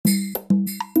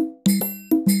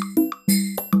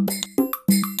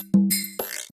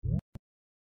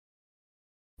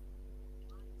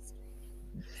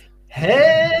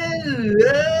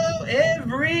Hello,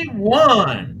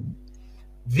 everyone.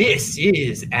 This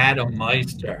is Adam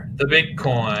Meister, the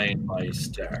Bitcoin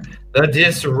Meister, the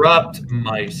Disrupt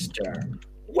Meister.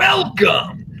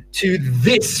 Welcome to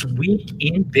This Week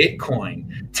in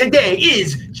Bitcoin. Today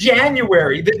is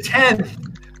January the 10th,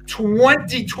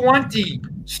 2020.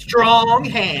 Strong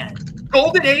hand.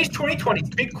 Golden Age 2020.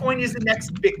 Bitcoin is the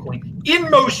next Bitcoin. In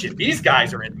motion. These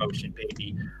guys are in motion,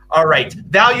 baby. All right.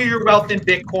 Value your wealth in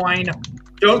Bitcoin.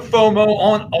 Don't FOMO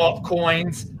on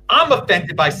altcoins. I'm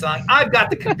offended by something. I've got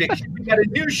the conviction. We got a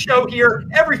new show here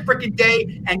every freaking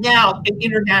day. And now an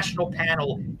international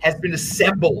panel has been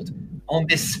assembled on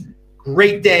this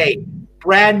great day.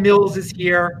 Brad Mills is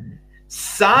here.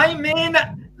 Simon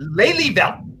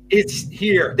Lelyveld is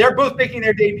here. They're both making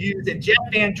their debuts. And Jeff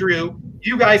Van Drew,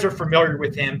 you guys are familiar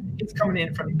with him. He's coming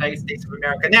in from the United States of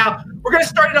America. Now, we're going to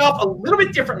start it off a little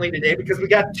bit differently today because we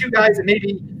got two guys that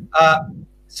maybe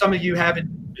some of you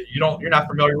you're not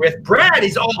familiar with. Brad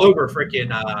is all over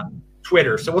freaking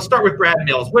Twitter. So we'll start with Brad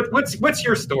Mills. What's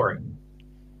your story?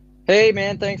 Hey,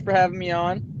 man, thanks for having me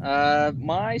on.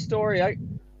 My story,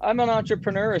 I'm an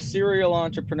entrepreneur, a serial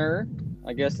entrepreneur.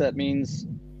 I guess that means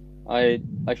I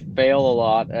fail a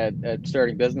lot at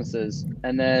starting businesses,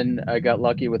 and then I got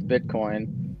lucky with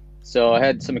Bitcoin. So I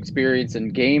had some experience in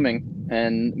gaming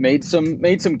and made some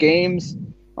games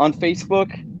on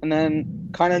Facebook, and then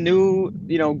kind of knew,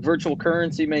 virtual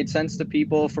currency made sense to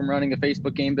people from running a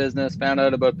Facebook game business. Found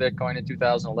out about Bitcoin in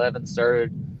 2011,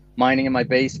 started mining in my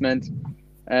basement,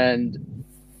 and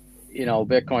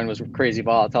Bitcoin was crazy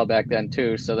volatile back then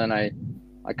too. So then I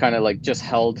kind of just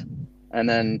held, and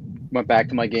then went back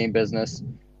to my game business,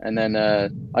 and then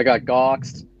I got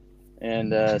doxxed,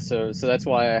 and so that's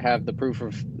why I have the proof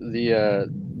of the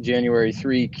January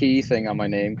 3 key thing on my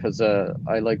name, because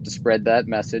I like to spread that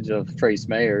message of Trace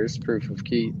Mayer's proof of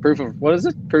keys. Proof of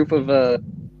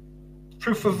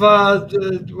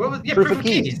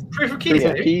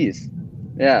keys.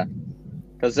 Yeah,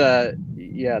 because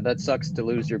that sucks to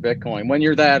lose your Bitcoin when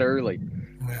you're that early.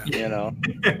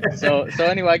 So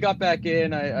anyway, I got back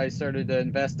in. I started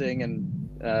investing and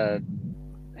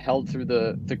held through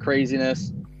the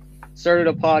craziness. Started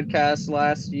a podcast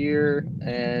last year,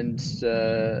 and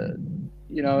I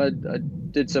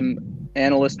did some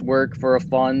analyst work for a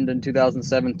fund in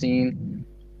 2017,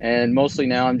 and mostly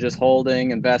now I'm just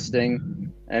holding,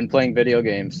 investing, and playing video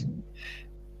games.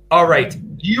 All right.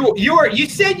 You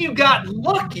said you got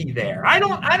lucky there. I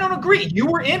don't agree. You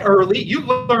were in early. You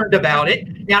learned about it.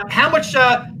 Now, how much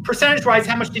percentage-wise?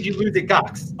 How much did you lose at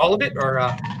Gox? All of it, or?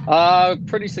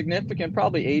 Pretty significant.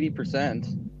 Probably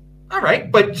 80%. All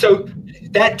right, but so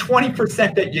that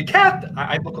 20% that you kept,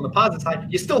 I look on the positive side.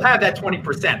 You still have that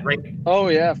 20%, right? Oh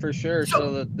yeah, for sure.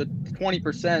 So the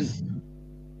 20%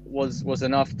 was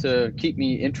enough to keep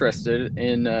me interested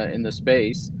in the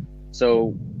space.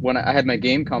 So when I had my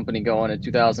game company going in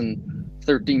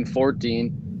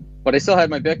 2013-14, but I still had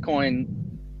my Bitcoin,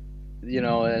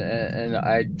 and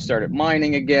I started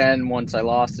mining again once I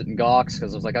lost it in Gox,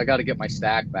 because I was like, I got to get my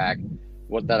stack back,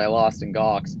 that I lost in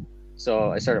Gox.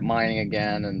 So I started mining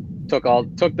again and took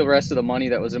the rest of the money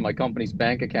that was in my company's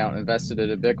bank account and invested it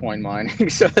in Bitcoin mining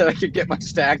so that I could get my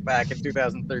stack back in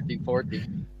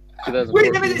 2013-14.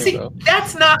 Wait a minute, see,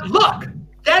 that's not luck.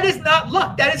 That is not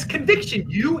luck. That is conviction.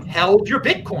 You held your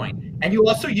Bitcoin, and you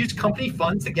also used company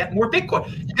funds to get more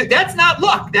Bitcoin. That's not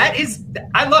luck. That is,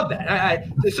 I love that.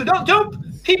 So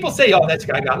don't people say, "Oh, that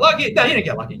guy got lucky." No, he didn't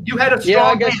get lucky. You had a strong. Yeah,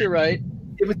 I guess you're right.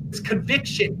 It was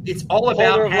conviction. It's all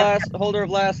about holder of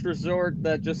last resort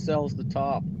that just sells the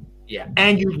top. Yeah,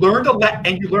 and you learned a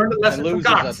lesson from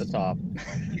Gox. At the top.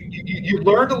 You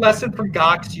learned a lesson from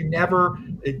Gox. You never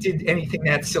did anything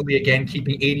that silly again,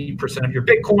 keeping 80% of your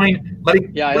Bitcoin.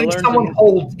 Letting someone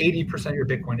hold 80% of your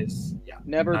Bitcoin is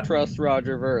never trust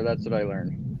Roger Ver. That's what I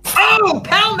learned. Oh,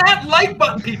 pound that like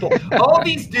button, people. All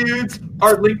these dudes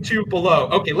are linked to below.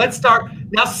 Okay, let's start.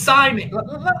 Now, Simon,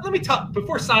 let me talk.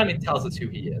 Before Simon tells us who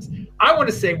he is, I want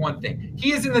to say one thing.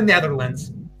 He is in the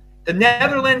Netherlands. The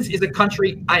Netherlands is a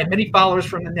country. I have many followers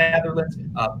from the Netherlands.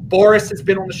 Boris has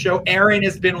been on the show. Aaron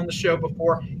has been on the show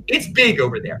before. It's big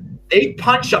over there. They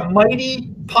punch a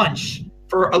mighty punch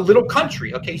for a little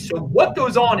country. Okay, so what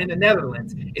goes on in the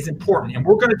Netherlands is important. And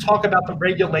we're going to talk about the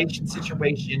regulation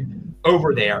situation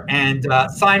over there. And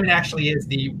Simon actually is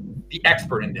the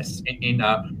expert in this, in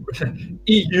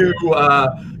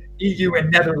EU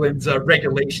and Netherlands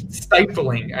regulations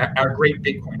stifling our great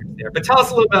Bitcoiners there. But tell us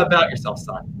a little bit about yourself,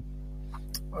 Simon.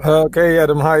 Okay,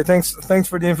 Adam. Hi. Thanks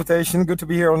for the invitation. Good to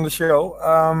be here on the show.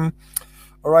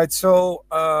 All right. So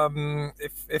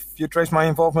if you trace my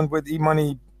involvement with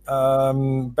eMoney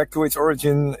back to its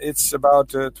origin, it's about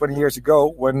 20 years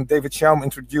ago when David Chaum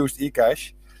introduced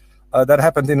eCash. That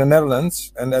happened in the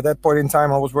Netherlands, and at that point in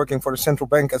time, I was working for the central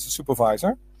bank as a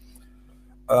supervisor.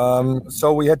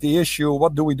 So we had the issue: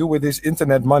 what do we do with this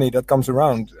internet money that comes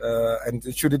around, and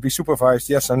should it be supervised,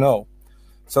 yes or no?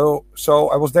 So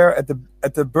I was there at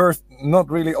the birth, not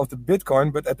really of the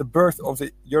Bitcoin, but at the birth of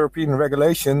the European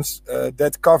regulations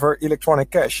that cover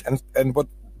electronic cash and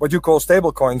what you call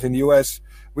stable coins in the US,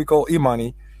 we call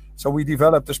e-money. So we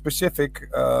developed a specific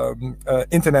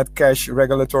internet cash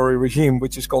regulatory regime,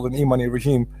 which is called an e-money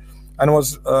regime. And I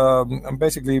was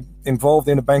basically involved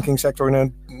in the banking sector in a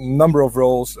number of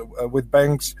roles with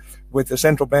banks, with the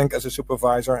central bank as a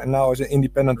supervisor, and now as an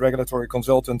independent regulatory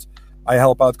consultant. I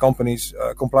help out companies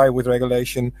comply with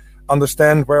regulation,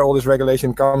 understand where all this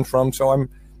regulation comes from. So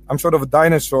I'm sort of a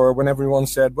dinosaur when everyone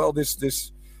said, well,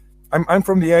 I'm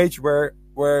from the age where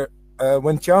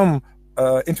when Chaum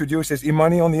introduced his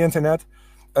e-money on the internet,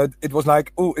 it was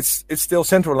like, oh, it's still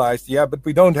centralized, yeah, but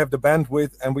we don't have the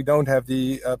bandwidth and we don't have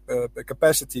the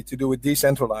capacity to do it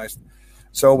decentralized.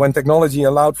 So when technology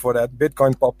allowed for that,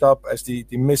 Bitcoin popped up as the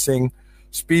missing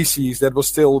species that was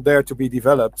still there to be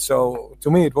developed. So to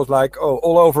me, it was like, oh,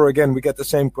 all over again, we get the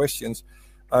same questions.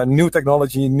 New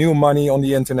technology, new money on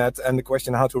the internet, and the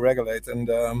question how to regulate. And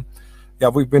yeah,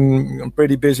 we've been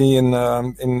pretty busy in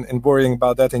worrying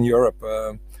about that in Europe.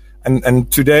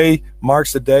 And today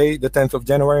marks the day, the 10th of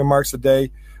January marks the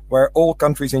day where all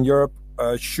countries in Europe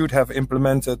should have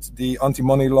implemented the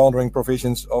anti-money laundering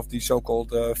provisions of the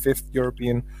so-called Fifth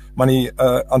European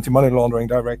Anti-Money Laundering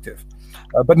Directive.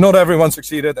 But not everyone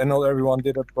succeeded, and not everyone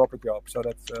did a proper job. So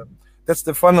that's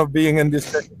the fun of being in this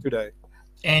session today.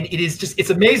 And it's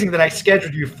amazing that I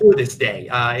scheduled you for this day.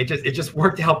 It just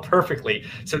worked out perfectly.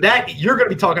 So that you're going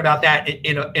to be talking about that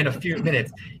in a few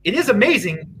minutes. It is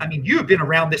amazing. I mean, you've been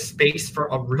around this space for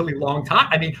a really long time.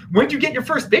 I mean, when did you get your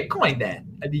first Bitcoin then?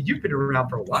 I mean, you've been around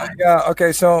for a while. Yeah.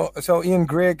 Okay. So Ian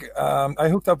Grigg, I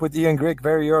hooked up with Ian Grigg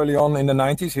very early on in the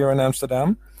 90s here in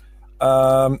Amsterdam.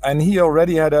 And he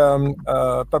already had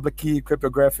a public key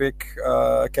cryptographic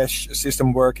cash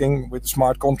system working with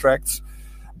smart contracts.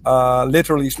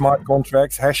 Literally smart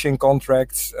contracts, hashing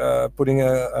contracts, putting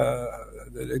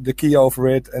the key over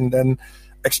it, and then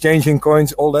exchanging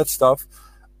coins, all that stuff.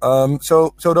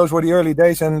 So those were the early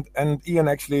days, and Ian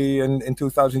actually in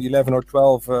 2011 or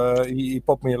 12, he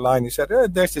popped me a line. He said,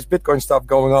 "There's this Bitcoin stuff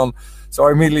going on." So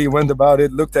I immediately went about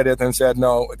it, looked at it, and said,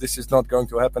 "No, this is not going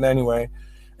to happen anyway.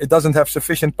 It doesn't have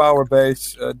sufficient power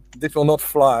base. This will not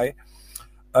fly."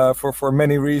 For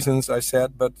many reasons, I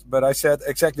said, but I said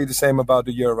exactly the same about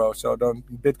the euro. So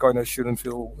Bitcoiners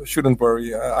shouldn't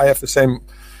worry. I have the same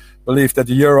belief that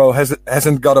the euro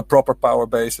hasn't got a proper power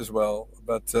base as well.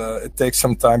 But it takes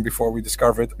some time before we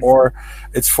discover it, or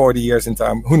it's 40 years in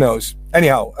time. Who knows?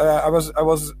 Anyhow, I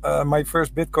was my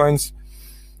first Bitcoins.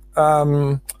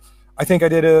 I think I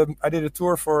did a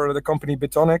tour for the company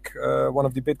Bitonic, one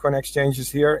of the Bitcoin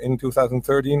exchanges here in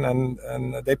 2013,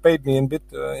 and they paid me in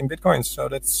Bitcoins. So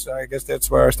I guess that's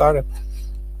where I started.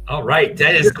 All right,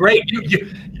 that is great. You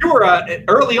were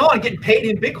early on getting paid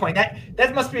in Bitcoin.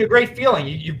 That must be a great feeling.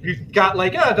 You've got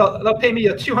like, they'll pay me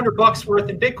 $200 worth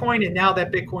in Bitcoin, and now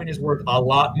that Bitcoin is worth a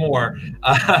lot more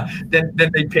than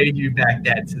they paid you back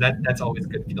then. So that's always a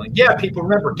good feeling. Yeah, people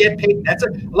remember, get paid. A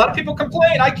lot of people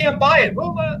complain, I can't buy it.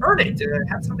 Well, earn it.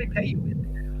 Have somebody pay you with it.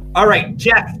 All right,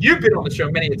 Jeff, you've been on the show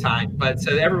many a time, but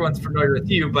so everyone's familiar with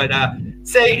you. But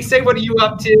say what are you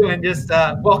up to, and just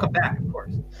welcome back, of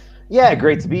course. Yeah,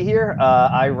 great to be here.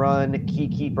 I run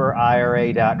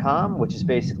KeykeeperIRA.com, which is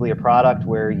basically a product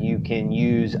where you can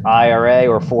use IRA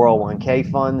or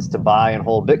 401k funds to buy and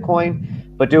hold Bitcoin,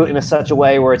 but do it in such a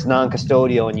way where it's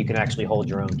non-custodial and you can actually hold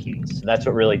your own keys. So that's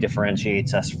what really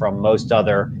differentiates us from most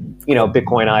other,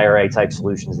 Bitcoin IRA type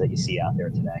solutions that you see out there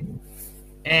today.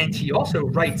 And he also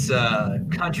writes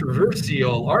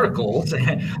controversial articles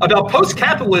about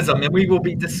post-capitalism, and we will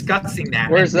be discussing that.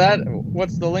 Where's that?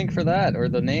 What's the link for that, or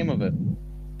the name of it?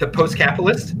 The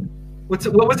Post-Capitalist? What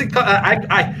was it called?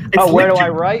 Where do I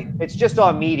write? It's just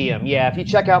on Medium. Yeah, if you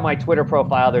check out my Twitter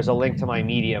profile, there's a link to my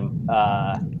Medium,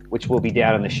 which will be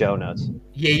down in the show notes.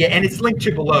 Yeah, and it's linked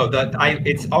to below.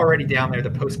 It's already down there,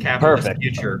 the Post-Capitalist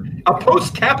Future. A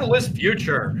Post-Capitalist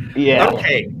Future. Yeah.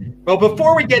 Okay. Well,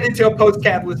 before we get into a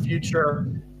post-capitalist future,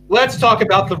 let's talk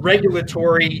about the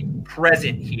regulatory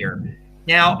present here.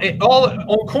 Now,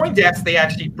 on CoinDesk, they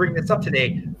actually bring this up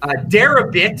today.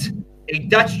 Deribit, a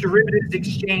Dutch derivatives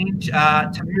exchange,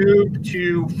 to move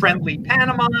to friendly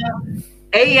Panama.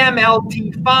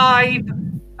 AML-D5,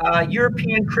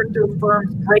 European crypto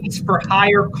firms brace for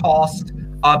higher cost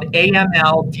of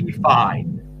AML-D5.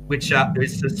 which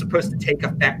is supposed to take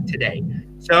effect today.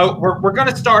 So we're going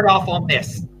to start off on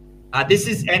this. This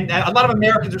is, and a lot of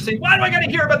Americans are saying, why do I got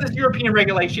to hear about this European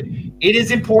regulation? It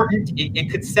is important. It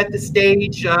could set the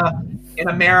stage in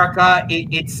America.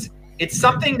 It's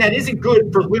something that isn't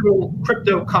good for little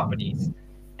crypto companies.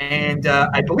 And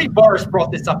I believe Boris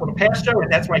brought this up on a past show, and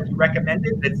that's why he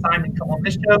recommended that Simon come on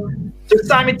this show. So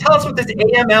Simon, tell us what this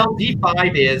AML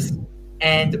V5 is,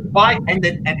 and why,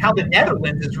 and how the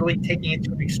Netherlands is really taking it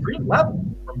to an extreme level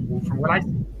from what I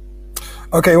see.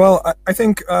 Okay, well, I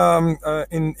think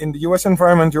in the US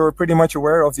environment, you're pretty much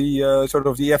aware of the sort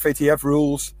of the FATF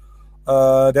rules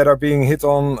that are being hit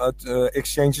on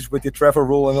exchanges with the travel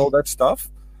rule and all that stuff.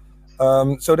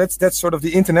 So that's sort of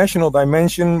the international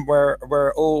dimension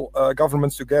where all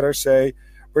governments together say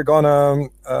we're gonna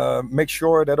make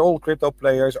sure that all crypto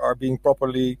players are being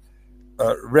properly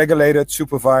regulated,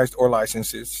 supervised, or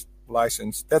licensed.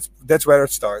 That's where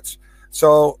it starts.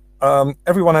 So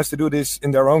everyone has to do this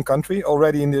in their own country.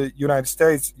 Already in the United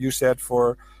States, you said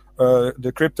for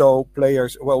the crypto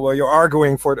players, well, you're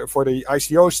arguing for the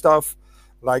ICO stuff,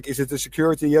 like is it a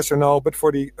security, yes or no? But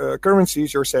for the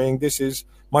currencies, you're saying this is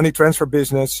money transfer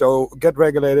business, so get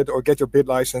regulated or get your BIT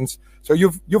license. So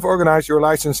you've organized your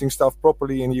licensing stuff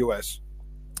properly in the US.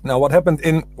 Now, what happened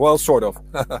sort of,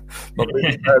 not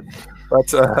really,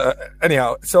 but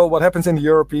anyhow, so what happens in the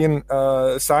European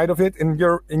side of it? In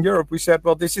Europe, we said,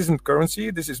 well, this isn't currency,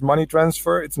 this is money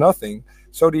transfer, it's nothing.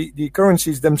 So the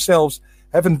currencies themselves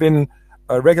haven't been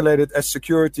regulated as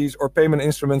securities or payment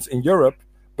instruments in Europe,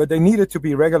 but they needed to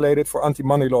be regulated for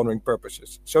anti-money laundering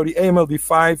purposes. So the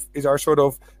AMLD5 is our sort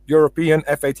of European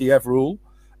FATF rule,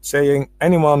 saying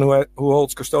anyone who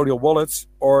holds custodial wallets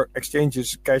or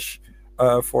exchanges cash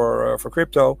for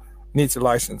crypto needs a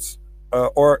license.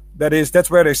 Or that's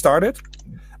where they started.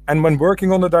 And when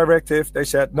working on the directive, they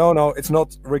said, no, it's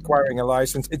not requiring a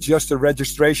license. It's just a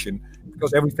registration,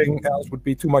 because everything else would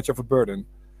be too much of a burden.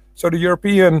 So the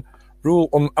European rule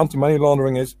on anti-money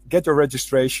laundering is get your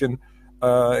registration,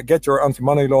 get your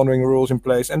anti-money laundering rules in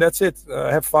place, and that's it.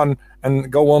 Have fun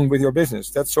and go on with your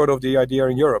business. That's sort of the idea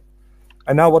in Europe.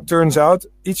 And now what turns out,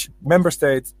 each member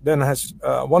state then has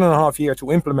 1.5 years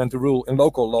to implement the rule in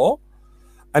local law.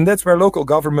 And that's where local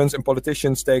governments and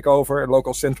politicians take over, and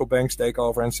local central banks take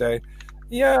over and say,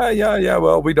 yeah,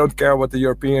 well, we don't care what the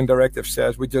European directive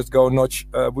says. We just go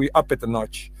we up it a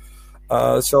notch.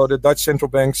 So the Dutch central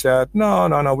bank said,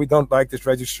 no, we don't like this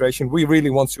registration. We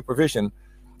really want supervision.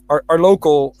 Our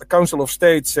local Council of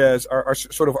State says,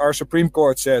 our Supreme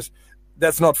Court says,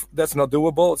 that's not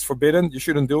doable. It's forbidden. You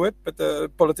shouldn't do it. But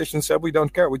the politicians said, we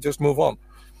don't care. We just move on.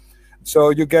 So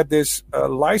you get this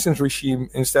license regime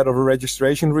instead of a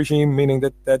registration regime, meaning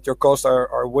that your costs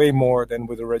are way more than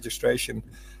with a registration.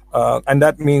 And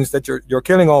that means that you're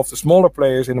killing off the smaller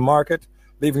players in the market,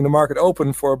 leaving the market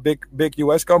open for big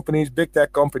US companies, big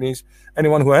tech companies.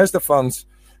 Anyone who has the funds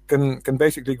can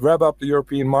basically grab up the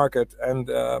European market, and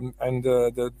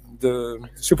the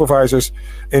supervisors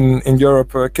in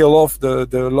Europe kill off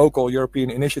the local European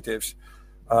initiatives.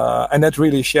 And that's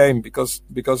really a shame, because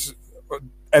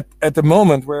at the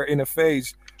moment we're in a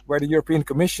phase where the European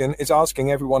Commission is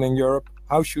asking everyone in Europe,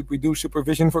 how should we do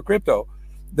supervision for crypto?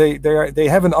 They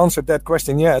haven't answered that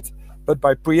question yet, but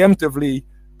by preemptively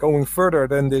going further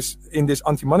than this in this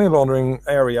anti-money laundering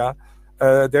area,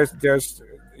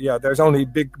 there's only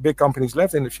big companies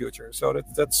left in the future. So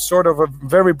that's sort of a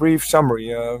very brief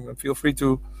summary. Feel free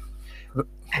to.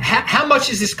 How much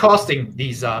is this costing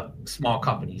these small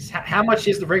companies? How much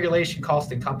is the regulation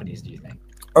costing companies, do you think?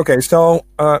 Okay, so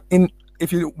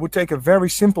if you would take a very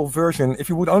simple version, if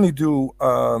you would only do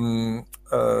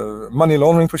money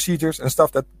laundering procedures and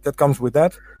stuff that comes with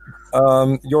that,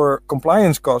 your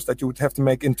compliance cost that you would have to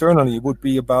make internally would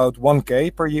be about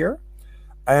 1K per year.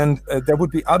 And there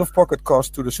would be out-of-pocket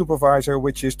cost to the supervisor,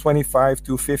 which is 25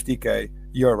 to 50K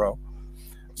euro.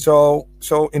 So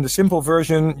in the simple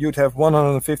version, you'd have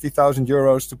 150,000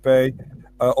 euros to pay,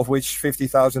 of which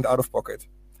 50,000 out of pocket.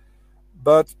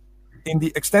 But in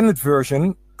the extended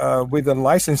version, with a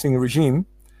licensing regime,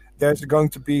 there's going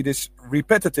to be this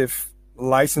repetitive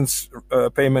license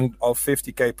payment of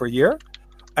 50K per year.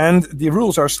 And the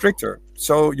rules are stricter.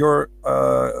 So your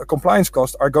compliance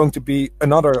costs are going to be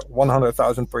another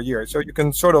 100,000 per year. So you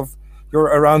can you're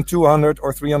around 200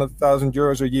 or 300,000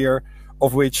 euros a year,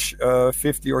 of which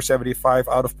 50 or 75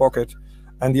 out of pocket,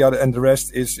 and the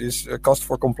rest is cost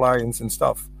for compliance and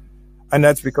stuff. And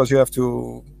that's because you have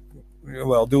to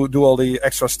do all the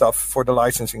extra stuff for the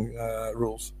licensing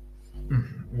rules.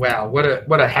 Wow, what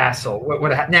a hassle!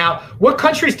 Now, what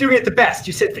country's doing it the best?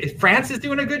 You said France is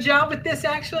doing a good job with this,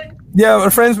 actually. Yeah, well,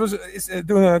 France is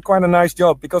doing quite a nice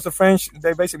job, because the French,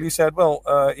 they basically said, well,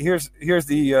 here's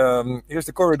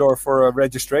the corridor for a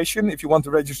registration. If you want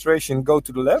the registration, go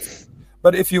to the left.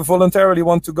 But if you voluntarily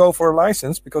want to go for a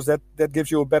license, because that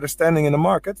gives you a better standing in the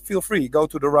market, feel free, go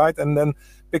to the right and then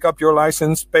pick up your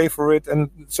license, pay for it, and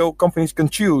so companies can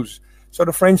choose. So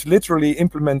the French literally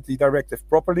implement the directive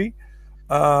properly.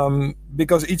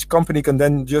 Because each company can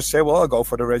then just say, well, I'll go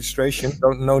for the registration.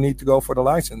 No need to go for the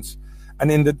license.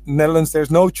 And in the Netherlands, there's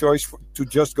no choice to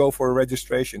just go for a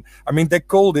registration. I mean, they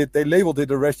labeled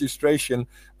it a registration,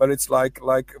 but it's like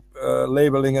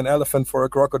labeling an elephant for a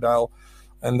crocodile,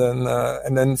 and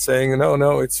then saying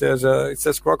no, it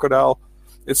says crocodile.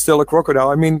 It's still a crocodile.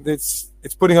 I mean, it's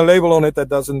putting a label on it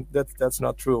that's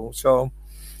not true. So.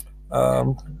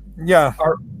 Yeah.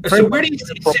 So where do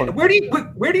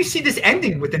you see this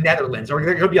ending with the Netherlands? Are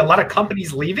there going to be a lot of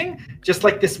companies leaving, just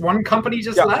like this one company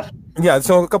just left? Yeah.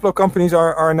 So a couple of companies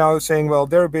are now saying, well,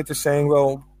 their bit is saying,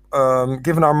 well,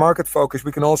 given our market focus,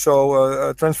 we can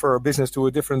also transfer our business to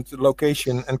a different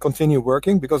location and continue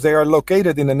working, because they are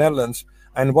located in the Netherlands.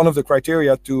 And one of the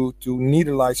criteria to need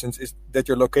a license is that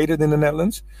you're located in the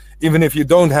Netherlands. Even if you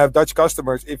don't have Dutch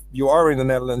customers, if you are in the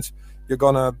Netherlands, you're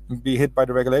going to be hit by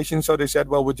the regulation. So they said,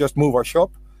 well, we'll just move our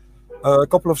shop. A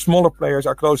couple of smaller players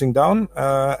are closing down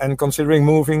and considering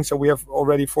moving. So we have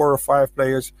already 4 or 5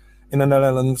 players in the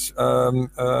Netherlands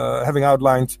having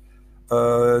outlined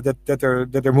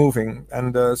that they're moving.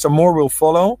 And some more will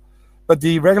follow. But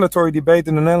the regulatory debate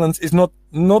in the Netherlands is not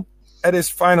at its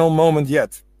final moment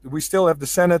yet. We still have the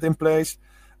Senate in place.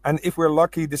 And if we're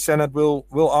lucky, the Senate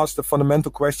will ask the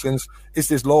fundamental questions. Is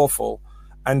this lawful?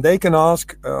 And they can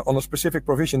ask, on a specific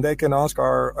provision, they can ask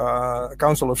our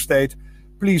Council of State,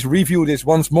 please review this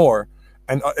once more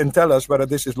and tell us whether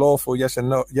this is lawful, yes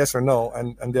or no.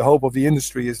 And the hope of the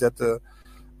industry is that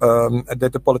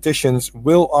the politicians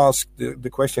will ask the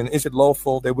question, is it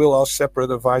lawful? They will ask separate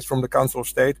advice from the Council of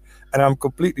State. And I'm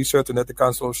completely certain that the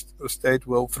Council of State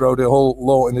will throw the whole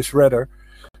law in the shredder,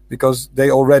 because they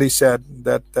already said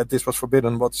that this was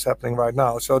forbidden, what's happening right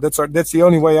now. So that's the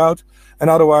only way out. And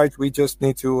otherwise, we just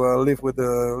need to live with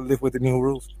the new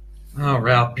rules. Oh,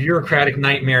 Ralph, bureaucratic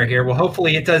nightmare here. Well,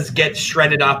 hopefully it does get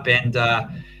shredded up and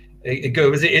it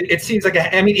goes. It seems like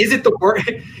is it the worst?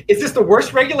 Is this the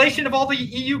worst regulation of all the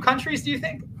EU countries? Do you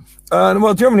think?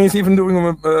 Well, Germany is even doing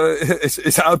is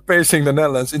outpacing the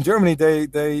Netherlands. In Germany,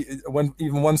 they went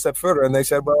even one step further, and they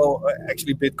said, well,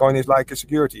 actually, Bitcoin is like a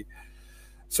security.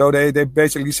 So they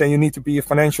basically say you need to be a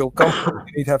financial company.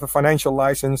 You need to have a financial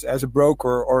license as a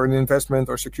broker or an investment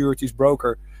or securities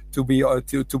broker to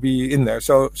be in there.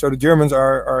 So the Germans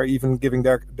are even giving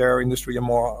their industry a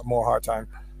more hard time.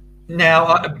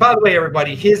 Now, by the way,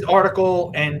 everybody, his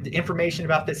article and information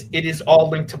about this, it is all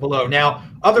linked to below. Now,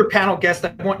 other panel guests,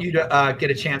 I want you to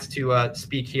get a chance to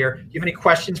speak here. Do you have any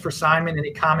questions for Simon?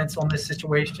 Any comments on this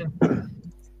situation?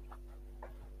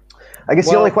 I guess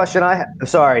the only question I have.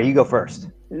 Sorry, you go first.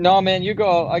 No, man, you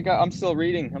go. I'm still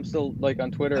reading. I'm still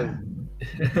on Twitter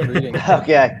reading.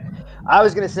 Okay. I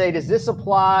was going to say, does this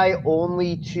apply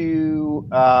only to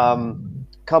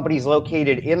companies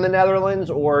located in the Netherlands,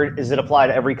 or does it apply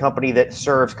to every company that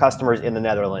serves customers in the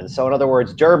Netherlands? So in other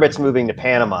words, Durbit's moving to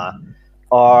Panama.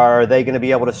 Are they going to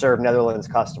be able to serve Netherlands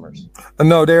customers?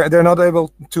 No, they're not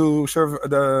able to serve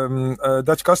the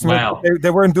Dutch customers. Wow.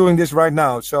 They weren't doing this right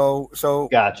now. So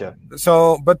Gotcha.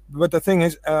 So, but the thing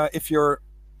is, if you're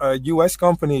a U.S.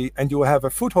 company and you have a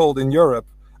foothold in Europe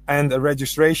and a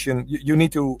registration, you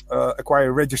need to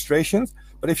acquire registrations.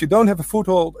 But if you don't have a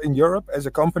foothold in Europe as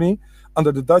a company,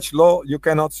 under the Dutch law, you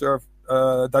cannot serve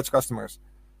Dutch customers.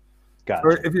 Gotcha.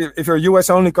 Or if you're a U.S.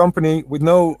 only company with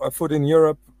no foot in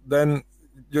Europe, then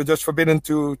you're just forbidden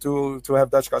to have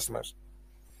Dutch customers.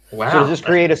 Wow. So does this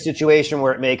create a situation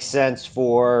where it makes sense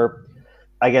for,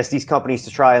 I guess, these companies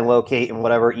to try and locate in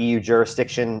whatever EU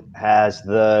jurisdiction has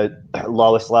the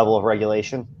lowest level of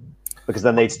regulation? Because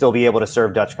then they'd still be able to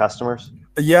serve Dutch customers?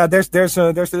 Yeah, there's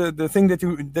the thing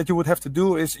that you would have to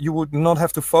do is you would not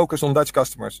have to focus on Dutch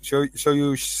customers. So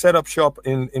you set up shop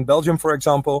in Belgium, for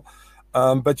example,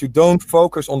 but you don't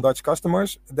focus on Dutch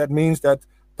customers. That means that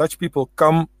Dutch people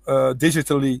come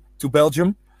digitally to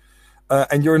Belgium,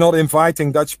 and you're not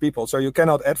inviting Dutch people. So you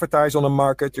cannot advertise on a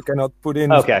market. You cannot put in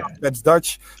that's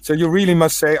Dutch. So you really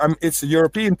must say, it's a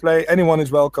European play. Anyone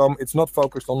is welcome. It's not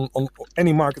focused on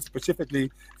any market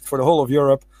specifically for the whole of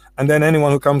Europe. And then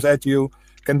anyone who comes at you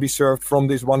can be served from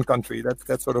this one country.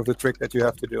 That's sort of the trick that you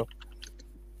have to do.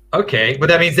 Okay, but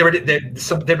that means there would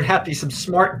have to be some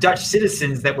smart Dutch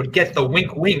citizens that would get the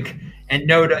wink and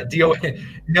know to deal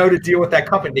with that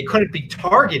company. They couldn't be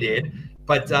targeted,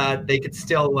 but they could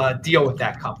still deal with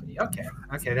that company.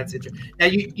 Okay, that's interesting. Now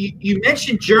you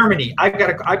mentioned Germany. I've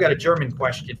got a German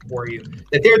question for you.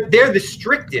 That they're the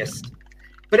strictest,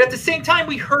 but at the same time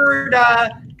we heard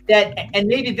that, and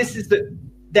maybe this is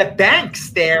that banks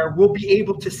there will be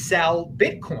able to sell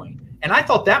Bitcoin, and I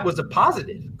thought that was a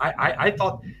positive. I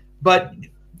thought, but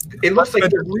it looks like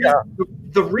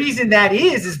the reason that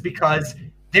is because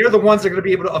they're the ones that are going to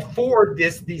be able to afford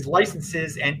these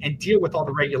licenses and deal with all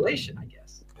the regulation, I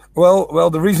guess. Well,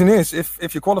 the reason is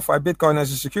if you qualify Bitcoin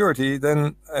as a security,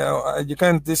 then you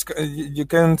can't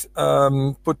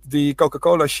put the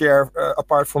Coca-Cola share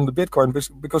apart from the Bitcoin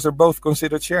because they're both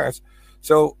considered shares.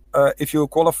 So if you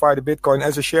qualify the Bitcoin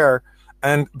as a share,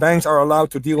 and banks are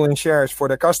allowed to deal in shares for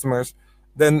their customers,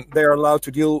 then they are allowed to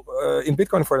deal in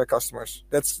Bitcoin for their customers.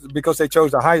 That's because they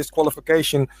chose the highest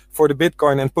qualification for the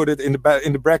Bitcoin and put it in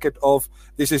the bracket of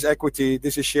this is equity,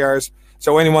 this is shares.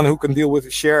 So anyone who can deal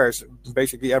with shares,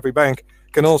 basically every bank,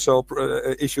 can also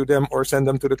issue them or send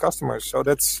them to the customers. So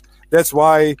that's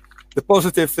why the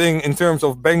positive thing in terms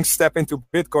of banks step into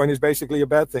Bitcoin is basically a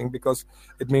bad thing, because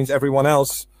it means everyone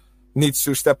else needs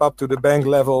to step up to the bank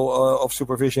level of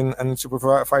supervision and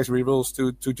supervisory rules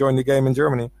to join the game in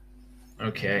Germany.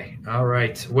 Okay. All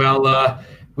right. Well,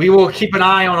 we will keep an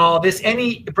eye on all this.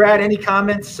 Brad, any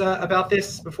comments about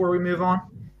this before we move on?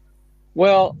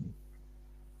 Well,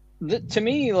 to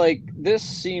me, like, this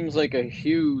seems like a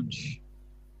huge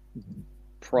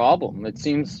problem. It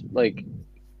seems like,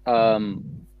 I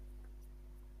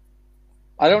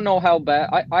don't know how bad.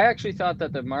 I actually thought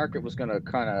that the market was going to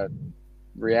kind of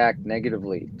react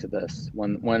negatively to this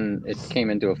when it came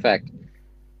into effect.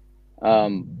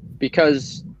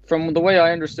 Because from the way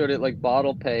I understood it, like,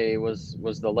 BottlePay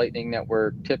was the Lightning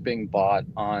Network tipping bot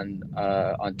on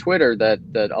Twitter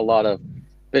that a lot of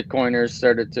Bitcoiners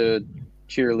started to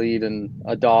cheerlead and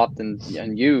adopt and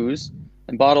use,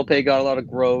 and BottlePay got a lot of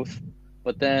growth.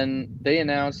 But then they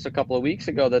announced a couple of weeks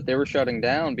ago that they were shutting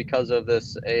down because of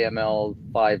this AML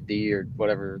 5D or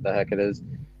whatever the heck it is,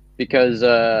 because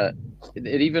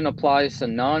it even applies to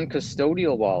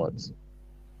non-custodial wallets.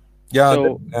 Yeah.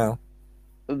 So, yeah.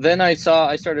 Then I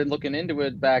started looking into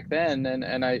it back then,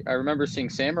 and I remember seeing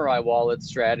Samurai Wallet's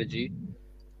strategy,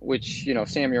 which,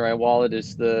 Samurai Wallet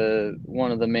is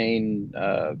one of the main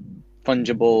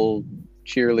fungible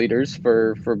cheerleaders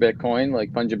for Bitcoin,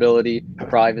 like fungibility,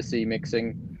 privacy,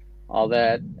 mixing, all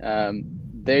that.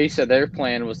 They said their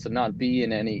plan was to not be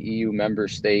in any EU member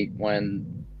state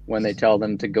when they tell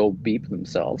them to go beep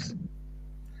themselves.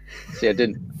 See, I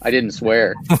didn't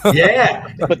swear. Yeah.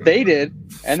 But they did.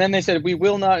 And then they said, we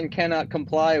will not and cannot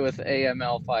comply with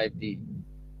AML 5D.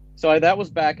 So that was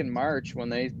back in March when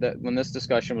this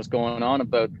discussion was going on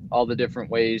about all the different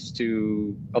ways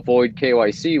to avoid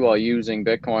KYC while using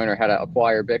Bitcoin, or how to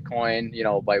acquire Bitcoin,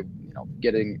 by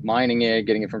mining it,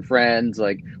 getting it from friends,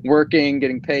 like working,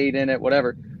 getting paid in it,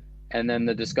 whatever. And then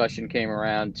the discussion came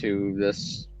around to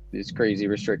these crazy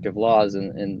restrictive laws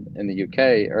in the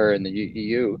UK or in the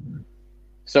EU.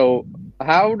 So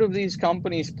how do these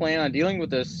companies plan on dealing with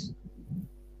this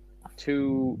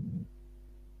to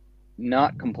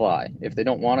not comply if they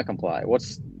don't want to comply?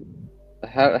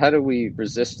 How do we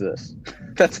resist this?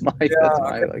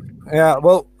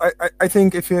 Well, I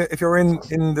think if you're in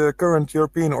the current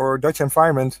European or Dutch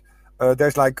environment,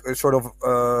 there's like a sort of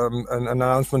an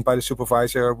announcement by the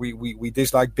supervisor. We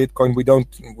dislike Bitcoin.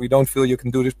 We don't feel you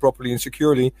can do this properly and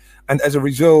securely. And as a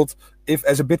result, if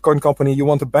as a Bitcoin company you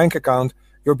want a bank account,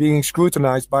 you're being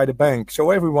scrutinized by the bank.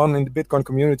 So everyone in the Bitcoin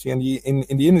community and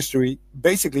in the industry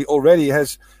basically already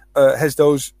has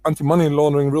those anti-money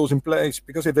laundering rules in place,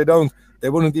 because if they don't,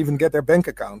 they wouldn't even get their bank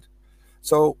account.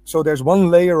 So there's one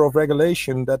layer of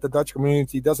regulation that the Dutch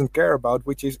community doesn't care about,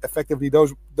 which is effectively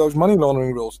those money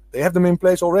laundering rules. They have them in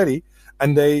place already,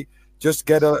 and they just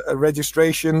get a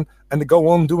registration and they go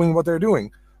on doing what they're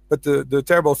doing. But the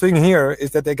terrible thing here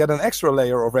is that they get an extra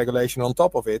layer of regulation on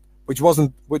top of it, which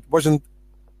wasn't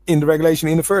in the regulation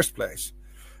in the first place.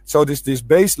 So this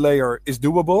base layer is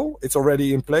doable. It's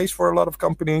already in place for a lot of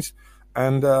companies,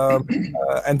 and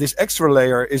this extra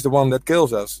layer is the one that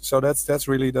kills us. So that's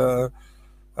really the.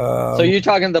 So you're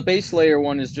talking the base layer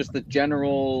one is just the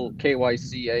general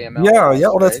KYC AML. Yeah,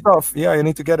 all that right? stuff. Yeah, you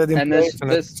need to get it in place.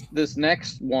 And this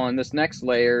next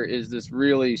layer is this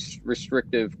really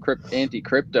restrictive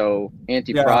anti-crypto,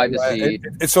 anti-privacy. Yeah,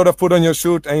 it's sort of put on your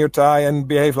suit and your tie and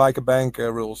behave like a bank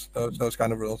rules. Those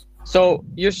kind of rules. So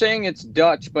you're saying it's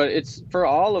Dutch, but it's for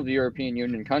all of the European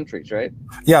Union countries, right?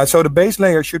 Yeah. So the base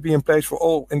layer should be in place for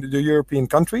all in the European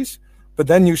countries. But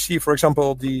then you see, for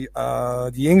example, the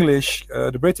English,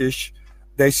 the British,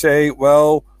 they say,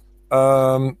 well,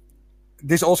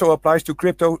 this also applies to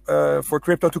crypto for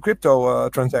crypto to crypto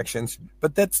transactions,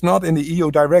 but that's not in the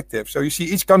EU directive. So you see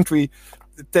each country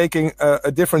taking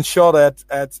a different shot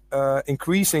at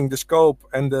increasing the scope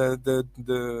and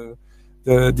the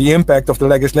impact of the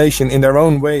legislation in their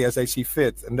own way as they see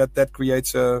fit, and that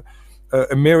creates a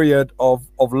myriad of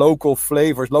local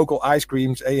flavors, local ice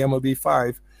creams,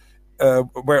 AMLB5,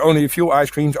 where only a few ice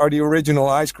creams are the original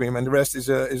ice cream, and the rest is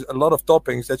a lot of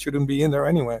toppings that shouldn't be in there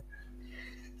anyway.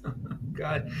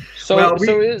 God. So Well,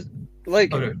 so is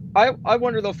like Okay. I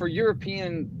wonder though, for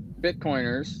European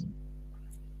Bitcoiners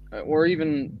or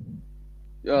even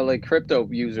like crypto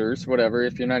users, whatever,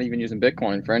 if you're not even using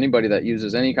Bitcoin, for anybody that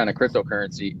uses any kind of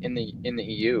cryptocurrency in the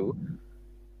EU,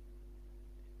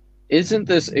 isn't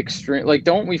this extreme? Like,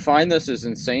 don't we find this as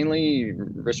insanely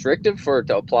restrictive for it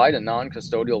to apply to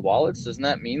non-custodial wallets? Doesn't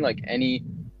that mean like any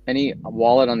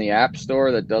wallet on the App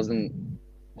Store that doesn't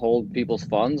hold people's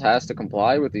funds has to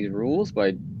comply with these rules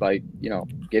by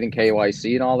getting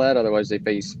KYC and all that? Otherwise, they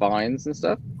face fines and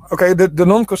stuff. Okay, the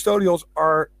non-custodials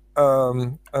are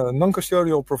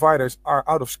non-custodial providers are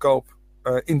out of scope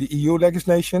in the EU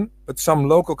legislation, but some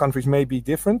local countries may be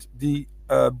different. The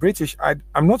British,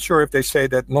 I'm not sure if they say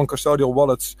that non-custodial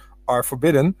wallets are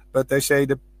forbidden, but they say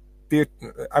the peer.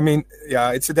 I mean,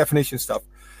 yeah, it's a definition stuff.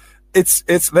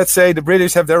 It's let's say the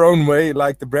British have their own way,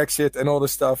 like the Brexit and all the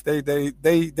stuff.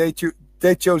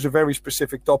 They chose a very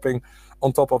specific topping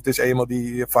on top of this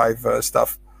AMLD5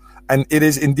 stuff, and it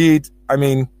is indeed, I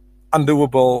mean,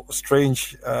 undoable,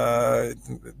 strange,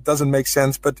 doesn't make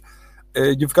sense. But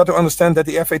you've got to understand that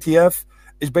the FATF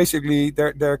is basically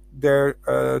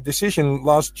their decision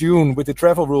last June with the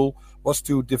travel rule was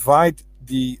to divide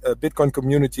the Bitcoin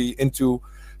community into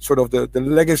sort of the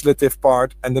legislative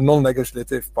part and the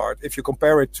non-legislative part. If you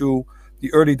compare it to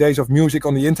the early days of music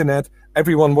on the internet,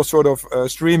 everyone was sort of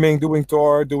streaming, doing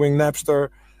Tor, doing Napster,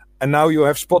 and now you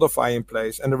have Spotify in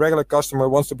place, and the regular customer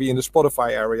wants to be in the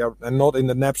Spotify area and not in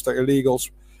the Napster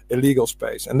illegal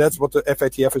space. And that's what the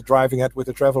FATF is driving at with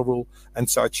the travel rule and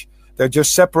such. They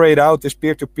just separate out this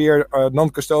peer-to-peer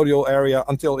non-custodial area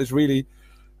until it's really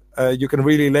you can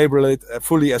really label it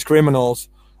fully as criminals,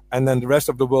 and then the rest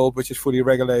of the world, which is fully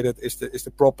regulated, is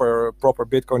the proper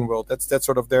Bitcoin world. That's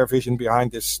sort of their vision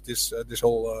behind this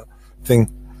whole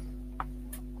thing.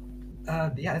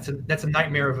 Yeah, that's a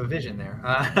nightmare of a vision there.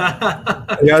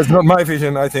 Yeah, it's not my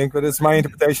vision, I think, but it's my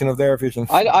interpretation of their vision.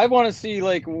 I want to see,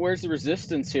 like, where's the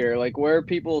resistance here? Like, where are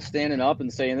people standing up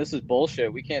and saying this is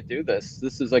bullshit? We can't do this.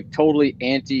 This is like totally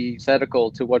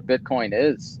antithetical to what Bitcoin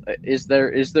is. Is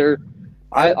there?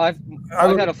 I've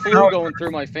had a flu going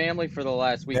through my family for the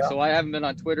last week, so I haven't been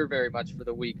on Twitter very much for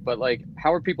the week. But like,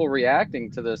 how are people reacting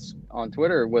to this on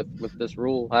Twitter with this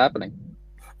rule happening?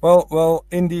 Well,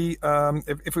 in the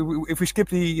if we skip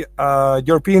the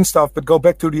European stuff, but go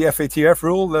back to the FATF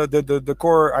rule, the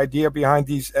core idea behind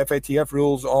these FATF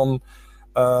rules on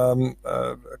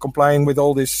complying with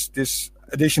all this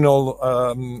additional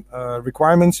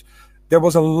requirements, there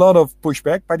was a lot of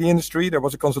pushback by the industry. There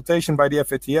was a consultation by the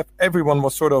FATF. Everyone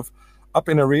was sort of up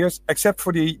in arrears, except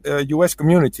for the US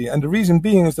community. And the reason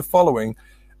being is the following.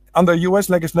 Under US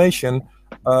legislation,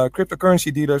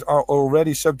 cryptocurrency dealers are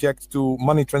already subject to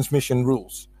money transmission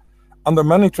rules. Under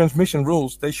money transmission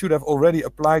rules, they should have already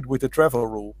applied with the travel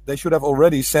rule. They should have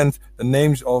already sent the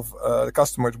names of the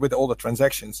customers with all the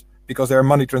transactions, because they are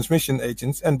money transmission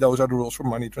agents, and those are the rules for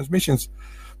money transmissions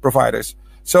providers.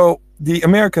 So the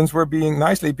Americans were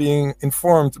nicely being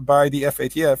informed by the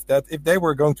FATF that if they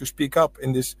were going to speak up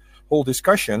in this whole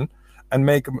discussion and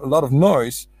make a lot of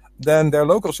noise, then their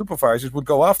local supervisors would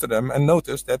go after them and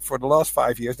notice that for the last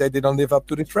 5 years they didn't live up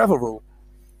to the travel rule.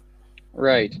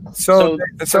 Right. So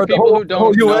for the people whole, who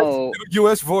don't know,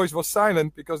 US voice was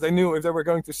silent, because they knew if they were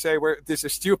going to say this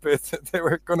is stupid, they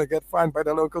were going to get fined by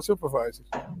their local supervisors.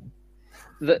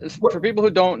 For people who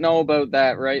don't know about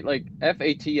that, right? Like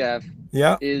FATF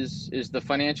is the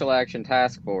Financial Action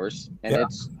Task Force, and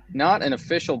it's not an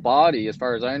official body as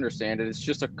far as I understand it. It's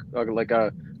just a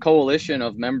coalition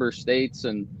of member states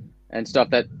and stuff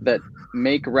that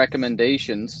make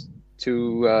recommendations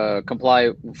to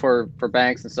comply for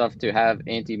banks and stuff to have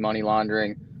anti-money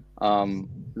laundering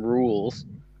rules.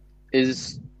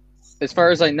 Is, as far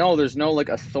as I know, there's no like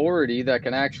authority that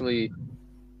can actually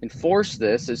enforce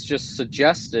this. It's just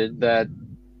suggested that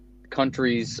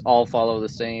countries all follow the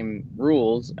same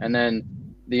rules, and then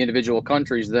the individual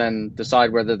countries then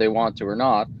decide whether they want to or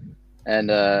not, and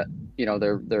their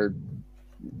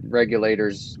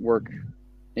regulators work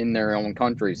in their own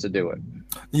countries to do it.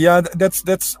 Yeah,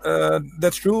 that's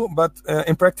true. But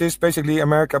in practice, basically,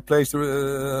 America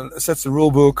sets the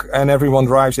rule book, and everyone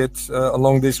drives it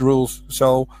along these rules.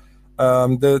 So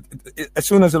as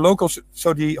soon as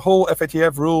the whole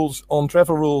FATF rules on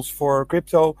travel rules for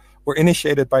crypto were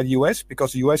initiated by the US,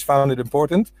 because the US found it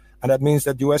important, and that means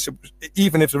that US,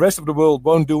 even if the rest of the world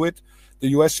won't do it, the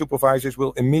US supervisors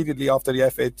will immediately, after the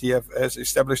FATF has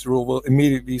established the rule, will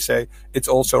immediately say it's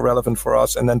also relevant for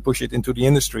us, and then push it into the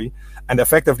industry. And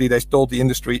effectively, they told the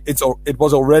industry it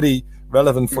was already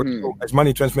relevant for you as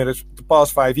money transmitters the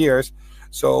past 5 years.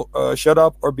 So shut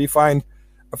up or be fined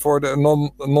for the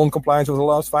non-compliance of the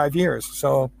last 5 years.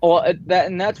 So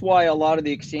that's why a lot of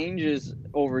the exchanges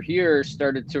over here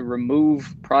started to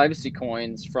remove privacy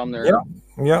coins from their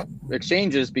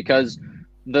exchanges, because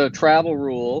the travel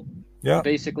rule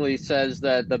basically says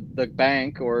that the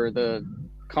bank or the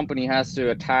company has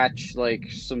to attach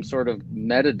like some sort of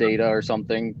metadata or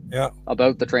something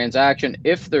about the transaction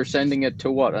if they're sending it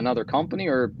to another company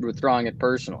or withdrawing it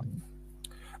personally.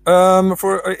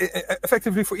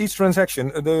 Effectively for each transaction,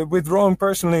 the withdrawing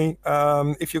personally,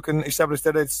 if you can establish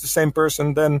that it's the same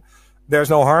person, then there's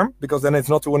no harm, because then it's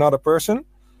not to another person.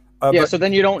 So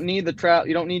then you don't need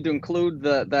you don't need to include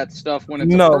that stuff when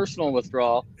it's a personal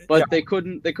withdrawal. But they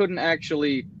couldn't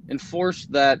actually enforce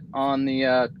that on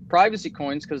the privacy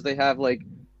coins, because they have like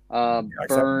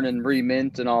burn and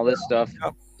remint and all this stuff.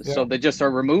 So they just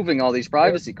are removing all these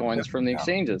privacy coins from the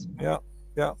exchanges.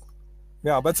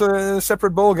 Yeah, but it's a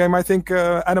separate ball game. I think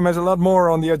Adam has a lot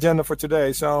more on the agenda for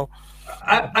today. So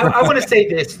I want to say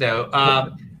this though.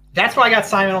 That's why I got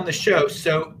Simon on the show,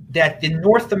 so that the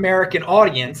North American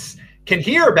audience can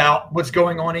hear about what's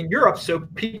going on in Europe, so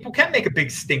people can make a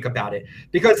big stink about it.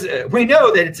 Because we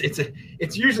know that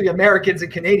it's usually Americans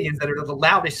and Canadians that are the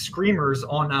loudest screamers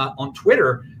on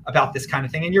Twitter about this kind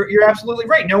of thing. And you're absolutely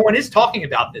right. No one is talking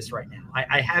about this right now.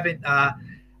 I haven't.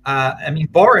 I mean,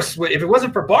 Boris. If it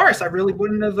wasn't for Boris, I really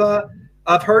wouldn't have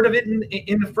heard of it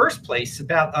in the first place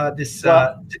about this.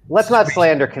 Let's not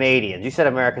slander Canadians. You said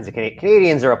Americans and Canadians.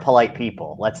 Canadians are a polite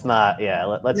people. Let's not.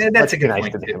 Let's be nice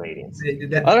to the Canadians.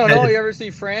 I don't know. You ever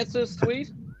see Francis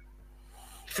tweet?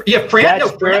 Yeah,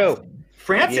 That's true.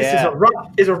 Francis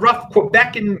is a rough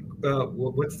Quebecan.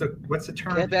 What's the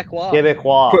term? Quebecois.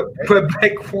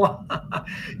 Quebecois.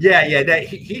 Yeah. That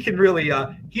he can really.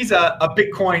 He's a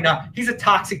Bitcoin. He's a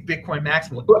toxic Bitcoin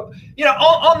maximalist. But,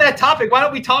 on that topic, why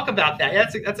don't we talk about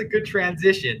that? That's a good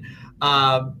transition.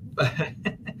 For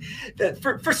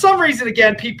some reason,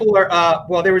 again, people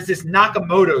are. There was this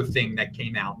Nakamoto thing that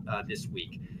came out this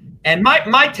week, and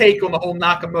my take on the whole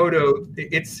Nakamoto,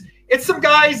 it's some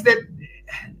guys that.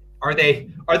 Are they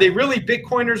really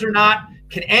Bitcoiners or not?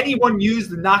 Can anyone use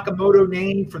the Nakamoto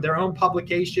name for their own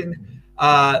publication?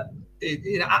 I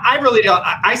really don't.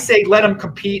 I say let them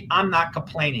compete. I'm not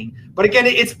complaining. But again,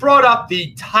 it's brought up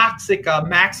the toxic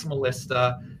maximalist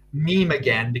meme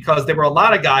again, because there were a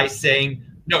lot of guys saying,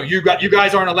 no, you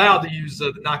guys aren't allowed to use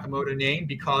the Nakamoto name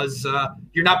because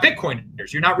you're not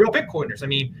Bitcoiners. You're not real Bitcoiners. I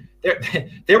mean,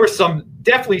 there were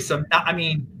definitely some. I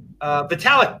mean.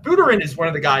 Vitalik Buterin is one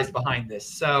of the guys behind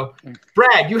this. So,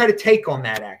 Brad, you had a take on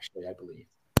that, actually, I believe.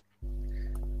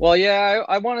 Well, yeah,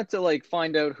 I wanted to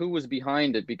find out who was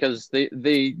behind it, because they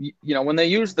when they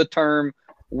use the term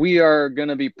 "we are going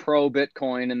to be pro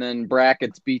Bitcoin" and then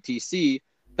brackets BTC,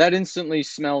 that instantly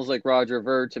smells like Roger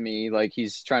Ver to me. Like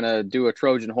he's trying to do a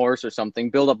Trojan horse or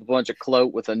something, build up a bunch of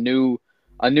clout with a new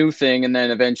thing, and then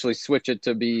eventually switch it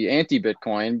to be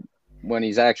anti-Bitcoin, when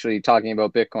he's actually talking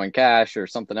about Bitcoin Cash or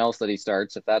something else that he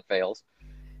starts if that fails.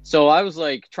 So I was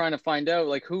trying to find out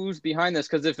who's behind this,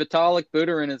 because if Vitalik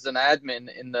Buterin is an admin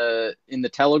in the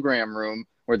Telegram room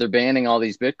where they're banning all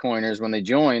these Bitcoiners when they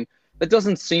join, that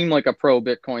doesn't seem like a pro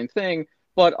Bitcoin thing.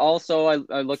 But also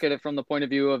I look at it from the point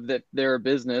of view of that they're a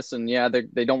business, and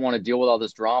they don't want to deal with all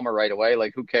this drama right away.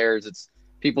 Who cares? It's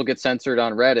people get censored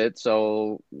on Reddit,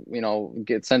 so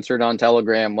get censored on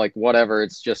Telegram, whatever.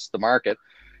 It's just the market.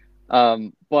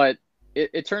 But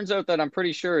it turns out that I'm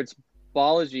pretty sure it's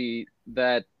Balaji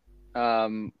that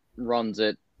runs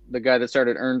it, the guy that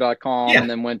started Earn.com and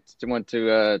then went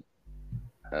to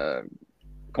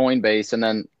Coinbase, and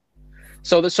then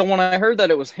so when I heard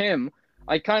that it was him,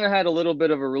 I kind of had a little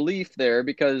bit of a relief there,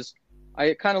 because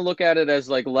I kind of look at it as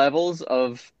levels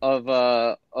of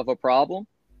a problem,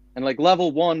 and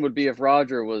level 1 would be if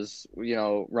Roger was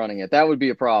running it. That would be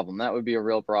a problem. That would be a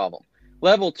real problem.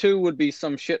 Level 2 would be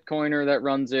some shitcoiner that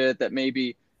runs it that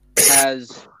maybe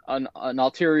has an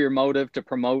ulterior motive to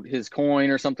promote his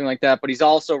coin or something like that, but he's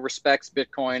also respects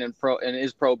Bitcoin and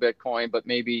is pro Bitcoin, but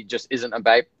maybe just isn't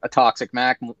a toxic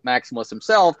maximalist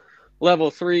himself.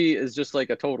 Level 3 is just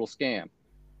a total scam.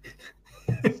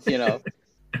 you know.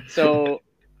 So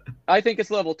I think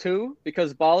it's level 2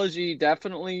 because Balaji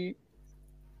definitely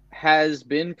has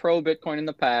been pro Bitcoin in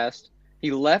the past.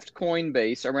 He left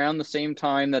Coinbase around the same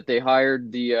time that they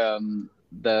hired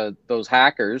those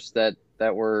hackers that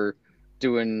were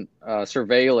doing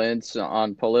surveillance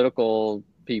on political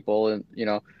people, and you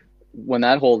know, when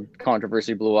that whole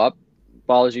controversy blew up,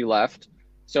 Balaji left.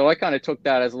 So I kind of took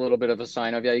that as a little bit of a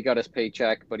sign of, yeah, he got his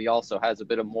paycheck, but he also has a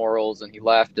bit of morals, and he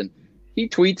left. And he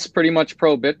tweets pretty much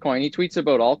pro Bitcoin. He tweets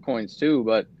about altcoins too,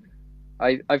 but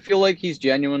I feel like he's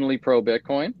genuinely pro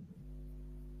Bitcoin.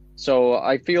 So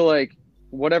I feel like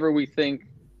whatever we think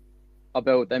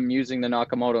about them using the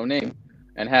Nakamoto name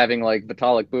and having like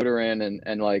Vitalik Buterin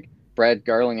and like Brad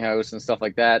Garlinghouse and stuff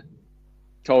like that,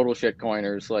 total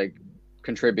shitcoiners like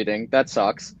contributing, that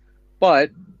sucks.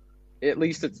 But at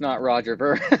least it's not Roger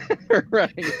Ver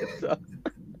running it. So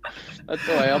that's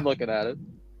the way I'm looking at it.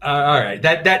 All right,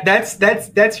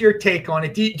 that's your take on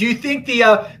it. Do you think the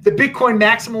Bitcoin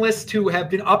maximalists who have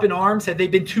been up in arms, have they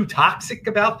been too toxic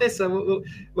about this?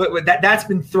 That's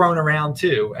been thrown around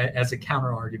too as a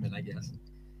counter argument, I guess.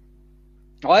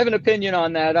 Well, I have an opinion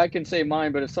on that. I can say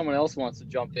mine, but if someone else wants to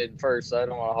jump in first, I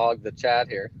don't want to hog the chat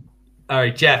here. All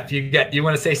right, Jeff, you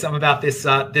want to say something about this?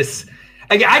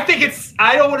 Again, I think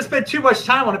I don't want to spend too much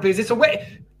time on it because it's a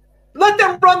way. Let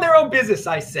them run their own business,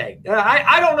 I say.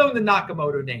 I don't know the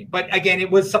Nakamoto name, but again,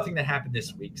 it was something that happened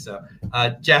this week. So,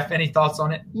 Jeff, any thoughts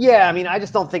on it? Yeah, I mean, I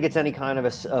just don't think it's any kind of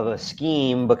a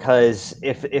scheme, because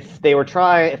if there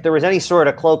was any sort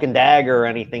of cloak and dagger or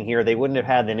anything here, they wouldn't have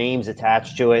had the names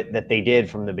attached to it that they did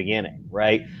from the beginning,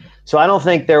 right? So I don't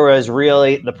think there was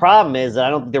really, the problem is I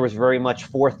don't think there was very much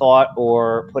forethought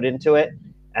or put into it.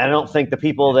 And I don't think the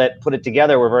people that put it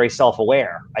together were very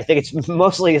self-aware. I think it's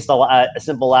mostly just a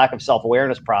simple lack of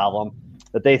self-awareness problem,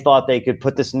 that they thought they could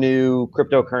put this new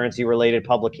cryptocurrency-related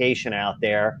publication out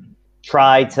there,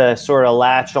 try to sort of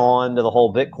latch on to the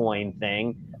whole Bitcoin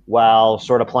thing while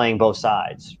sort of playing both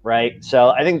sides, right?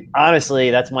 So I think,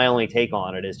 honestly, that's my only take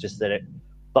on it, is just that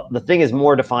the thing is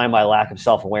more defined by lack of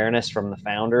self-awareness from the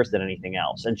founders than anything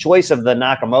else. And choice of the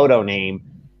Nakamoto name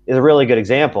is a really good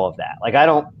example of that. Like, I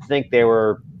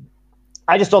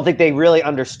just don't think they really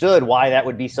understood why that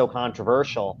would be so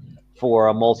controversial for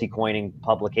a multi-coining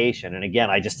publication. And again,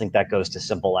 I just think that goes to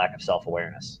simple lack of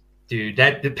self-awareness. Dude,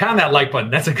 pound that like button.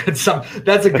 That's a good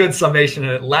summation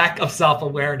of it. Lack of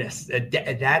self-awareness.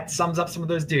 That sums up some of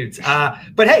those dudes.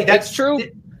 But hey, that's true.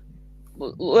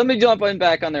 Let me jump in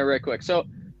back on there real quick. So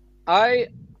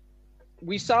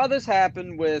we saw this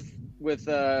happen with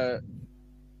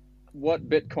what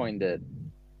Bitcoin did.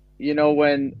 You know,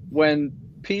 when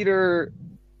Peter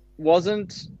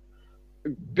wasn't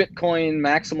Bitcoin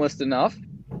maximalist enough,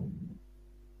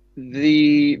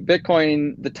 the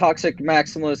toxic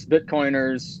maximalist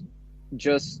Bitcoiners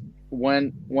just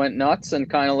went nuts and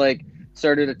kind of like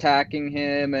started attacking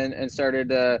him and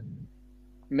started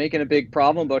making a big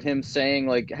problem about him saying,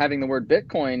 like, having the word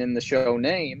Bitcoin in the show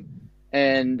name,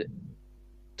 and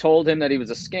told him that he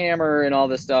was a scammer and all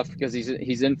this stuff because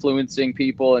he's influencing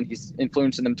people and he's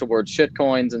influencing them towards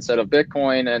shitcoins instead of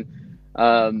Bitcoin. And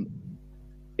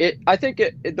I think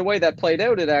the way that played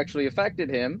out, it actually affected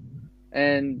him,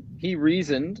 and he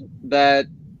reasoned that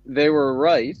they were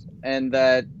right and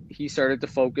that he started to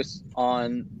focus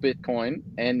on Bitcoin,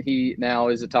 and he now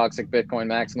is a toxic Bitcoin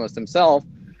maximalist himself.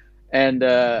 And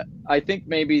I think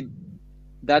maybe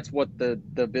that's what the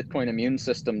Bitcoin immune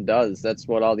system does. That's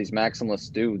what all these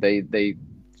maximalists do. They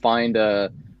find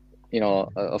a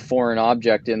foreign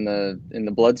object in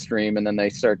the bloodstream, and then they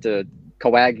start to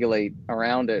coagulate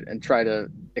around it and try to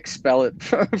expel it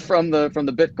from the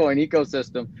Bitcoin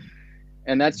ecosystem.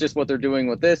 And that's just what they're doing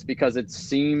with this, because it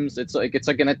seems it's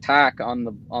like an attack on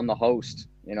the host,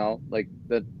 you know, like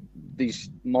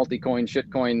these multi-coin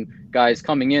shitcoin guys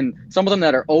coming in, some of them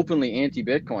that are openly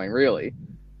anti-Bitcoin, really,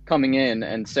 coming in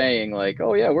and saying like,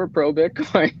 oh yeah, we're pro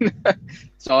Bitcoin.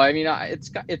 So I mean,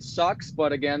 it sucks,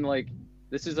 but again, like,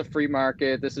 this is a free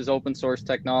market, this is open source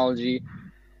technology.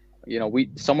 You know,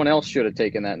 someone else should have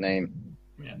taken that name.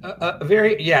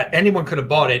 Anyone could have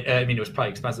bought it. I mean, it was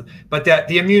probably expensive, but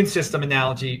the immune system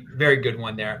analogy, very good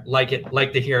one there. Like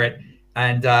to hear it.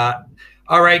 And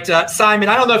all right, Simon,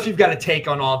 I don't know if you've got a take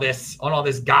on all this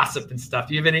gossip and stuff.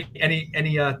 Do you have any?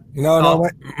 No.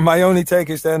 My only take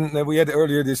is then we had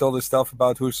earlier all this stuff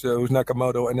about who's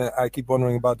Nakamoto, and I keep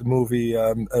wondering about the movie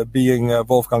being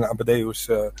Wolfgang Amadeus.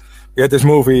 We had this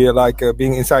movie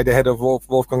being inside the head of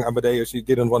Wolfgang Amadeus. You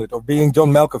didn't want it, or being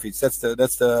John Malkovich.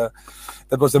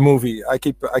 That was the movie. I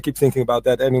keep thinking about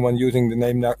that. Anyone using the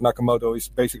name Nakamoto is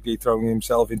basically throwing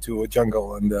himself into a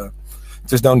jungle, and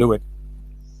just don't do it.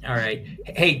 All right.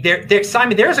 Hey, there,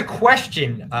 Simon. There's a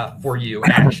question for you,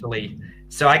 actually.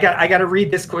 So I got to read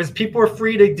this because people are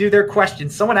free to do their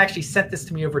questions. Someone actually sent this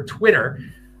to me over Twitter.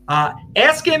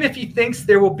 Ask him if he thinks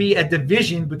there will be a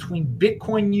division between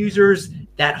Bitcoin users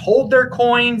that hold their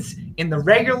coins in the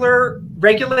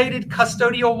regulated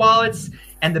custodial wallets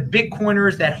and the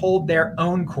Bitcoiners that hold their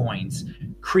own coins,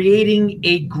 creating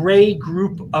a gray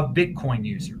group of Bitcoin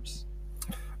users.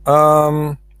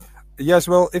 Yes.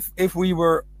 Well, if we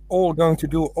were all going to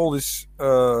do all this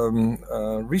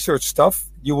research stuff,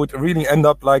 you would really end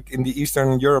up like in the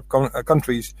Eastern Europe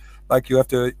countries. Like you have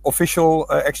the official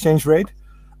exchange rate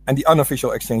and the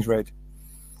unofficial exchange rate.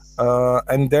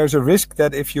 And there's a risk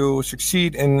that if you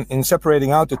succeed in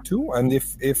separating out the two, and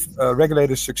if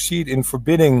regulators succeed in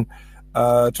forbidding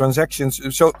transactions.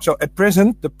 So at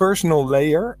present, the personal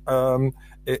layer,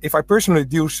 if I personally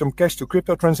do some cash to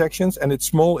crypto transactions and it's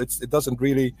small, it doesn't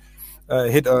really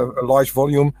hit a large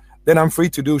volume, then I'm free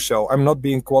to do so. I'm not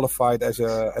being qualified as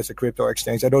a crypto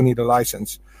exchange. I don't need a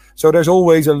license. So there's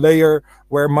always a layer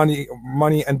where money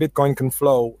and Bitcoin can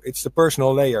flow. It's the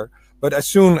personal layer. But as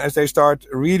soon as they start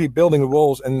really building the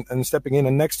walls and stepping in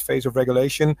a next phase of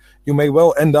regulation, you may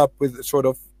well end up with sort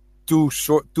of two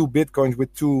Bitcoins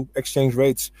with two exchange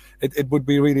rates. It would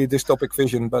be really a dystopic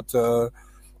vision, but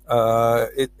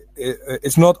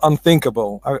it's not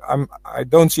unthinkable. I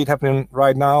don't see it happening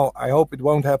right now. I hope it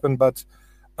won't happen, but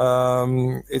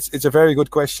it's a very good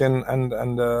question, and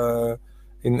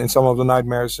in some of the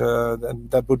nightmares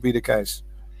that would be the case.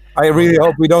 I really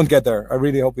hope we don't get there.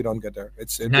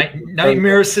 It's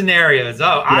nightmare scenarios.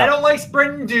 Oh, yeah. I don't like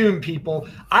spreading doom, people.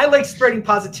 I like spreading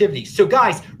positivity. So,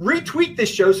 guys, retweet this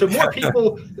show so more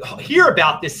people hear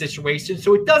about this situation,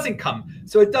 so it doesn't come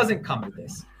to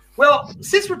this. Well,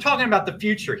 since we're talking about the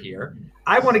future here,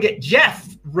 I want to get Jeff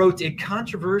wrote a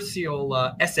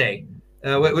controversial essay.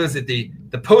 What was it? The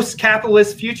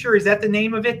post-capitalist future? Is that the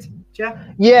name of it, Jeff?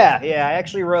 Yeah. I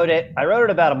actually wrote it. I wrote it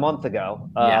about a month ago,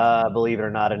 believe it or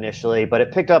not, initially, but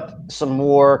it picked up some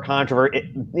more controversy.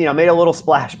 It, made a little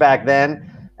splash back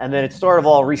then, and then it sort of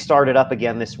all restarted up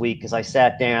again this week because I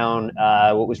sat down.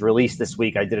 What was released this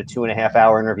week, I did a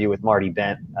 2.5-hour interview with Marty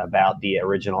Bent about the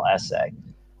original essay.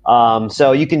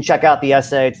 So you can check out the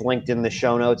essay. It's linked in the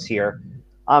show notes here.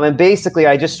 And basically,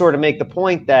 I just sort of make the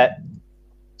point that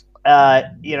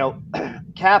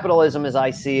capitalism, as I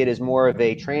see it, is more of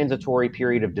a transitory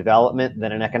period of development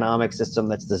than an economic system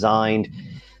that's designed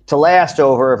to last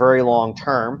over a very long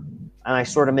term. And I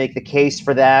sort of make the case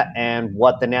for that and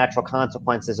what the natural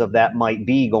consequences of that might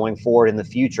be going forward in the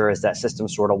future as that system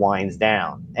sort of winds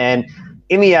down. And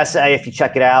in the essay, if you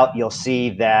check it out, you'll see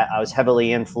that I was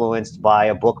heavily influenced by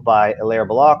a book by Hilaire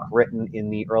Belloc written in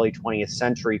the early 20th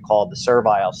century called The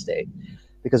Servile State.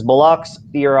 Because Belloc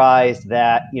theorized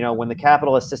that, when the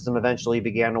capitalist system eventually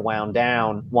began to wind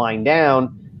down,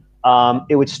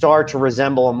 it would start to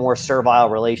resemble a more servile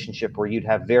relationship where you'd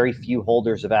have very few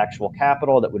holders of actual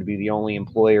capital that would be the only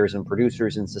employers and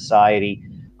producers in society,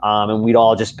 and we'd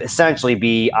all just essentially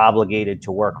be obligated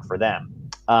to work for them.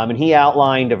 And he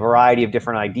outlined a variety of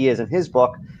different ideas in his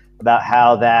book about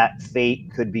how that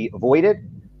fate could be avoided.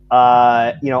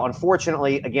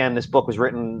 Unfortunately, again, this book was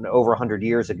written over 100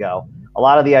 years ago. A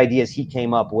lot of the ideas he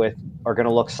came up with are going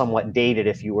to look somewhat dated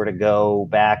if you were to go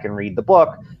back and read the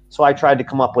book. So I tried to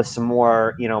come up with some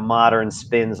more, modern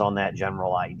spins on that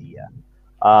general idea.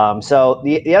 So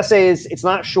the essay it's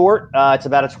not short. It's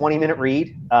about a 20-minute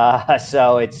read.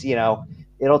 So it's,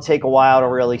 it'll take a while to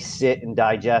really sit and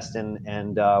digest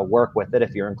and work with it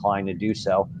if you're inclined to do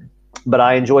so. But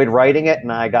I enjoyed writing it,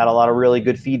 and I got a lot of really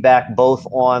good feedback, both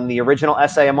on the original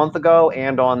essay a month ago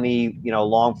and on the,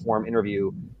 long form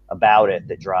interview about it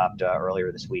that dropped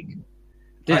earlier this week.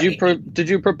 Did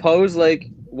you propose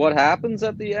what happens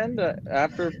at the end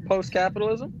after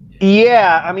post-capitalism?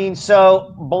 Yeah,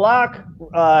 so Belloc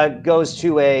goes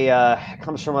to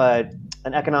comes from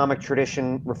an economic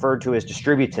tradition referred to as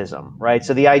distributism, right?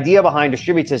 So the idea behind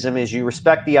distributism is you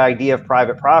respect the idea of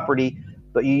private property,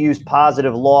 but you use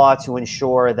positive law to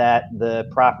ensure that the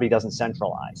property doesn't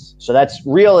centralize. So that's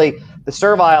really the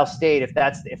servile state, if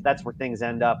that's where things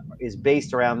end up, is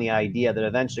based around the idea that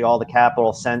eventually all the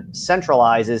capital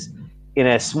centralizes in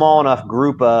a small enough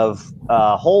group of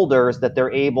holders that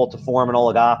they're able to form an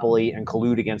oligopoly and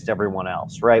collude against everyone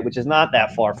else, right? Which is not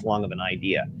that far flung of an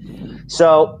idea.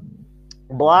 So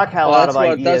Belloc had a lot of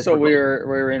ideas. That's what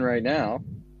we're in right now.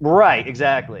 Right,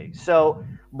 exactly. So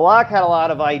Belloc had a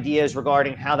lot of ideas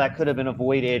regarding how that could have been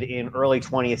avoided in early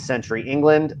 20th century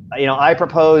England. I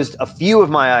proposed a few of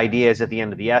my ideas at the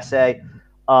end of the essay.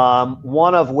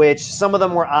 One of which, some of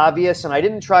them were obvious, and I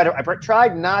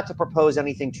tried not to propose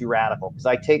anything too radical, because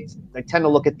I tend to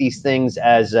look at these things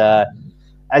as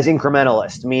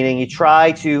incrementalist, meaning you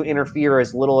try to interfere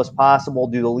as little as possible,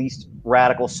 do the least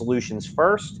radical solutions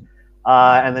first,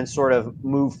 and then sort of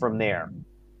move from there.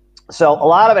 So a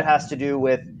lot of it has to do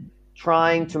with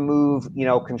trying to move,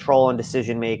 control and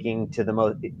decision making to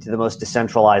the most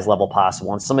decentralized level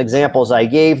possible. And some examples I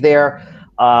gave there.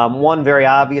 One very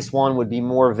obvious one would be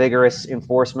more vigorous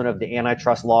enforcement of the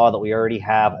antitrust law that we already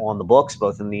have on the books,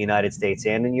 both in the United States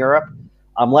and in Europe.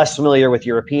 I'm less familiar with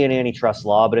European antitrust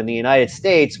law, but in the United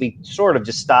States, we sort of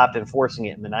just stopped enforcing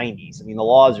it in the 90s. I mean, the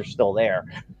laws are still there.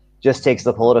 Just takes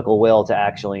the political will to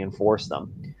actually enforce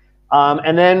them.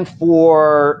 And then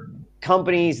for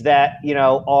companies that,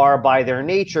 are by their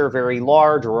nature very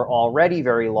large or already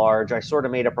very large, I sort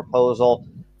of made a proposal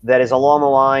that is along the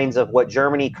lines of what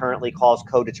Germany currently calls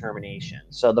co-determination.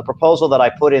 So the proposal that I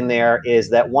put in there is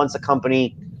that once a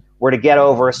company were to get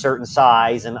over a certain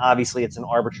size, and obviously it's an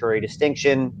arbitrary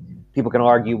distinction, people can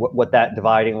argue what that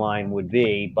dividing line would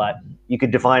be, but you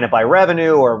could define it by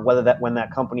revenue, or when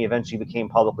that company eventually became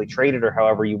publicly traded, or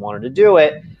however you wanted to do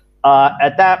it.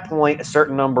 At that point, a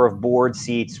certain number of board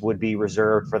seats would be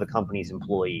reserved for the company's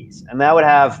employees. And that would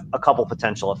have a couple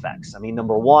potential effects. I mean,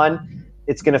 number one,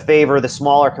 it's going to favor the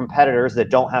smaller competitors that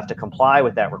don't have to comply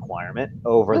with that requirement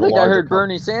over the larger. I heard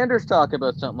Bernie Sanders talk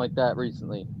about something like that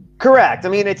recently. Correct. I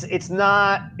mean, this is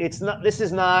not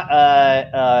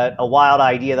a wild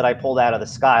idea that I pulled out of the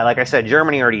sky. Like I said,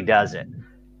 Germany already does it.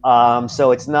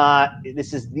 So it's not,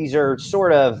 these are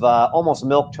sort of almost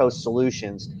milquetoast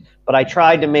solutions, but I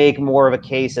tried to make more of a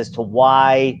case as to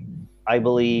why I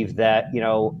believe that,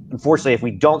 unfortunately, if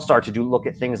we don't start to look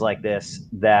at things like this,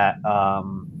 that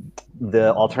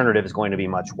the alternative is going to be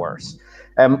much worse.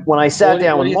 And when I sat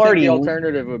down with Marty, the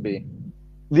alternative would be?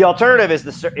 The alternative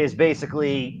is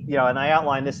basically, and I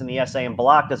outlined this in the essay, and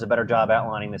Block does a better job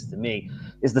outlining this than me,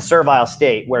 is the servile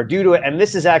state, where due to it, and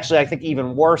this is actually, I think,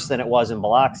 even worse than it was in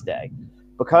Block's day,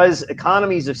 because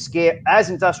economies of scale, as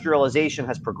industrialization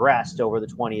has progressed over the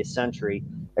 20th century,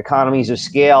 economies of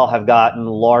scale have gotten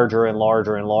larger and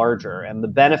larger and larger, and the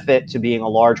benefit to being a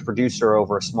large producer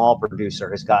over a small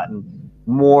producer has gotten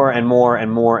more and more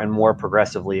and more and more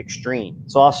progressively extreme.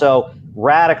 It's also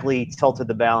radically tilted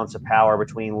the balance of power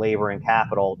between labor and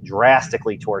capital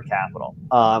drastically toward capital.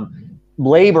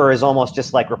 Labor is almost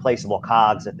just like replaceable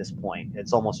cogs at this point.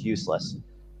 It's almost useless.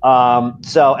 And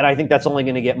I think that's only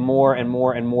going to get more and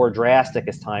more and more drastic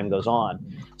as time goes on.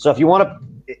 So if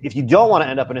you don't want to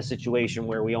end up in a situation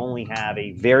where we only have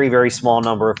a very, very small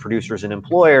number of producers and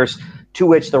employers to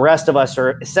which the rest of us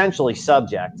are essentially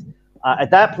subject,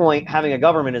 at that point, having a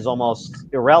government is almost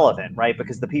irrelevant, right?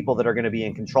 Because the people that are going to be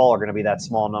in control are going to be that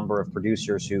small number of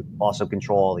producers who also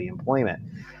control the employment.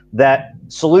 That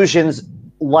solutions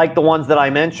like the ones that I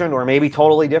mentioned, or maybe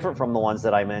totally different from the ones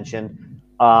that I mentioned,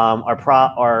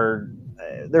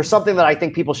 there's something that I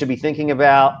think people should be thinking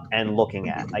about and looking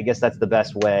at. I guess that's the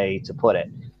best way to put it.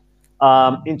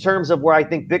 In terms of where I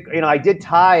think, I did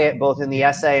tie it both in the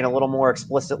essay and a little more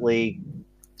explicitly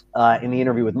in the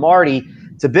interview with Marty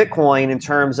to Bitcoin, in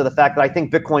terms of the fact that I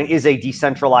think Bitcoin is a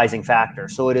decentralizing factor.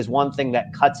 So it is one thing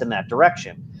that cuts in that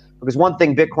direction, because one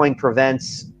thing Bitcoin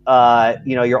prevents,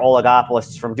 your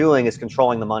oligopolists from doing is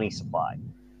controlling the money supply,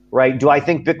 right? Do I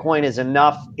think Bitcoin is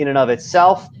enough in and of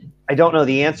itself? I don't know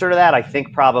the answer to that. I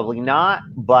think probably not,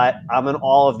 but I'm an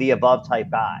all of the above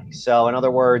type guy. So in other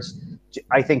words,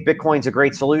 I think Bitcoin's a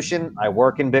great solution. I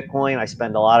work in Bitcoin. I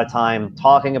spend a lot of time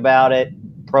talking about it,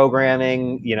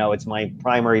 programming, it's my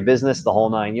primary business, the whole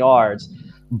 9 yards.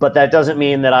 But that doesn't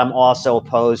mean that I'm also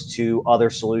opposed to other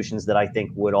solutions that I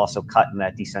think would also cut in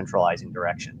that decentralizing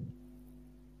direction.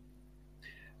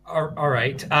 All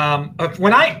right.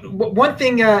 One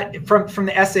thing from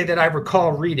the essay that I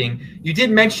recall reading, you did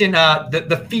mention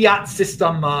the fiat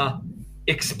system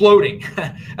exploding,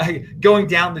 going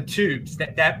down the tubes,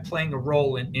 that playing a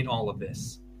role in all of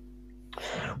this.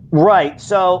 Right.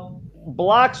 So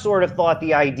Block sort of thought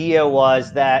the idea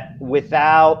was that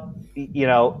without,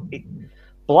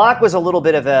 Block was a little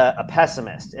bit of a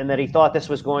pessimist in that he thought this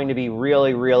was going to be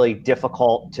really, really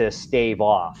difficult to stave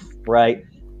off, right?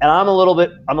 And I'm a little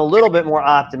bit more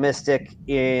optimistic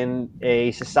in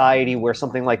a society where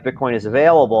something like Bitcoin is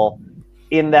available,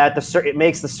 in that it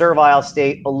makes the servile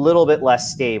state a little bit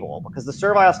less stable, because the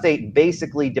servile state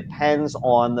basically depends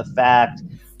on the fact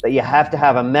that you have to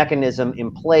have a mechanism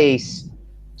in place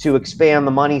to expand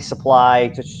the money supply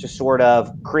to sort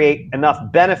of create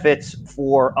enough benefits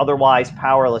for otherwise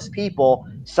powerless people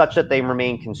such that they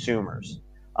remain consumers.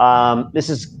 This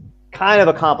is kind of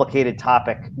a complicated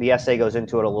topic. The essay goes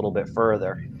into it a little bit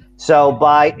further. So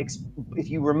if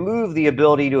you remove the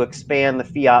ability to expand the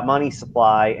fiat money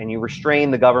supply and you restrain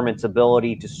the government's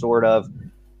ability to sort of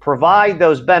provide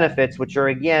those benefits, which are,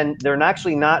 again, they're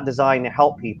actually not designed to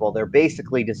help people. They're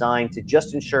basically designed to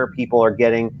just ensure people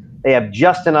they have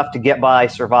just enough to get by,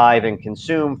 survive, and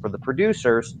consume for the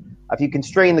producers. If you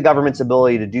constrain the government's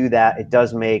ability to do that, it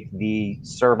does make the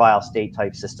servile state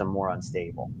type system more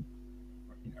unstable.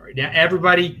 All right, now,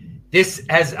 everybody, this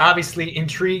has obviously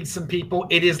intrigued some people.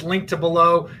 It is linked to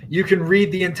below. You can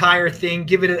read the entire thing,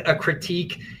 give it a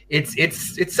critique.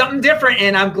 It's something different,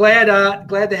 and I'm glad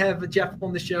to have Jeff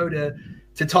on the show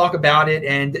to talk about it.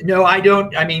 And no, I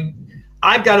don't. I mean,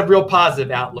 I've got a real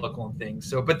positive outlook on things.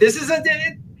 So, but this is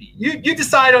you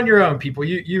decide on your own, people.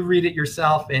 You read it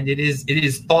yourself, and it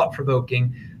is thought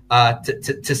provoking,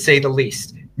 to say the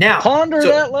least. Now, ponder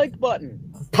that like button.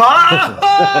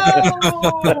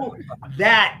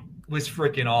 That was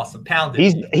freaking awesome. Pound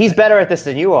it. He's better at this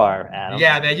than you are, Adam.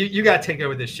 Yeah, man, you got to take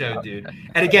over this show, dude.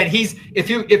 And again, if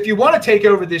you want to take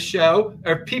over this show,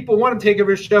 or people want to take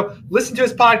over this show, listen to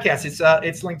his podcast.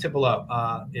 It's linked to below.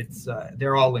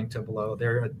 They're all linked to below.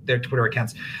 Their Twitter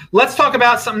accounts. Let's talk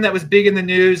about something that was big in the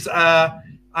news.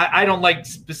 I don't like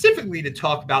specifically to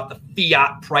talk about the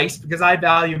fiat price because I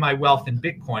value my wealth in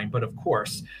Bitcoin, but of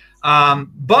course,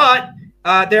 but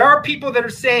there are people that are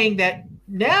saying that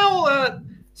now.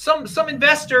 Some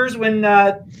investors, when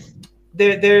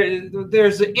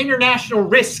there's an international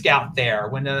risk out there,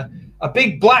 when a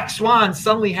big black swan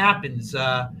suddenly happens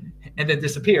and then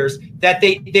disappears, that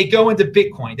they go into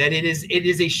Bitcoin. That it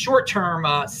is a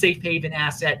short-term safe haven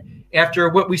asset after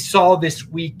what we saw this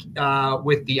week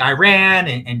with the Iran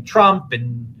and Trump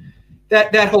and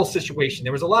that whole situation.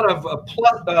 There was a lot of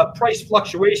price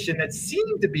fluctuation that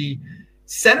seemed to be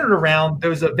centered around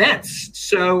those events.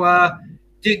 So.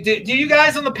 Do you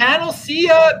guys on the panel see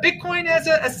Bitcoin as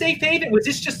a safe haven? Was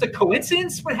this just a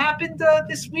coincidence what happened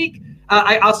this week?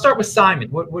 I'll start with Simon.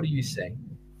 What do you say?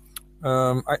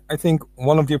 I think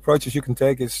one of the approaches you can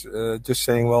take is just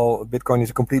saying, well, Bitcoin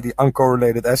is a completely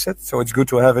uncorrelated asset, so it's good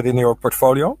to have it in your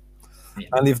portfolio. Yeah.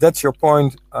 And if that's your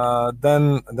point,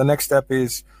 then the next step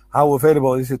is how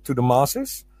available is it to the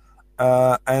masses?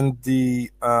 And the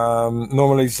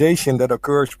normalization that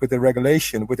occurs with the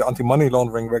regulation, with the anti-money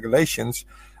laundering regulations,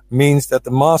 means that the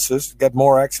masses get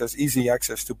more easy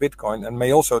access to Bitcoin, and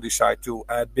may also decide to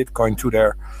add Bitcoin to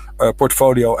their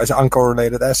portfolio as an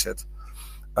uncorrelated asset.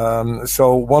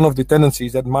 So one of the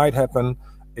tendencies that might happen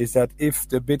is that if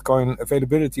the Bitcoin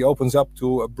availability opens up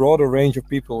to a broader range of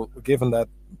people, given that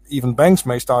even banks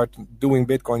may start doing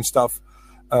Bitcoin stuff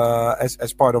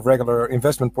as part of regular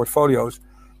investment portfolios,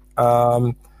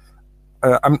 I'm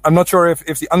not sure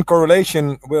if the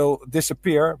uncorrelation will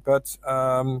disappear, but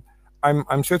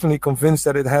I'm certainly convinced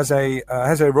that it has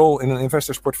a role in an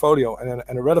investor's portfolio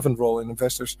and a relevant role in an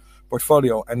investor's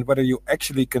portfolio. And whether you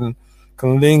actually can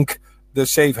link the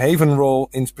safe haven role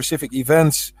in specific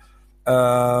events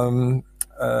to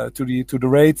the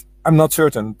rate, I'm not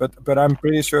certain. But I'm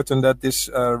pretty certain that this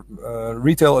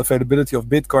retail availability of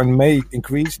Bitcoin may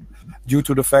increase due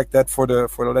to the fact that for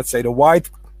let's say the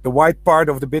wide part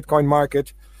of the Bitcoin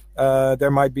market,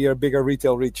 there might be a bigger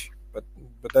retail reach.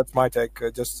 But that's my take,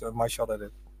 just my shot at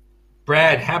it.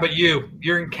 Brad, how about you?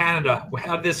 You're in Canada.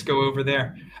 How did this go over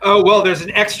there? Oh, well, there's an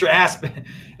extra aspect.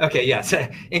 Okay, yes.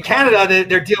 In Canada,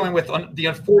 they're dealing with the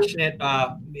unfortunate,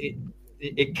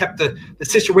 it kept the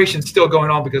situation still going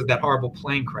on because of that horrible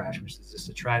plane crash, which is just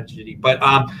a tragedy. But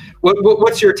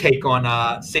what's your take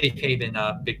on safe haven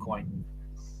Bitcoin?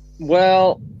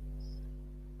 Well,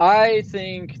 I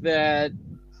think that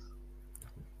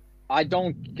I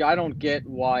don't get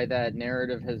why that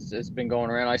narrative has been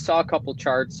going around. I saw a couple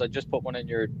charts. I just put one in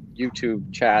your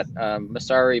YouTube chat.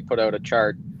 Masari put out a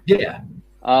chart. Yeah.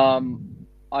 I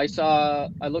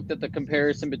looked at the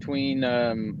comparison between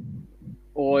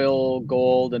oil,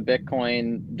 gold, and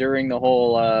Bitcoin during the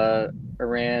whole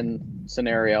Iran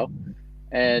scenario,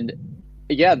 and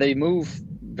yeah, they move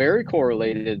very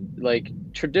correlated. Like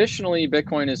traditionally,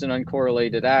 Bitcoin is an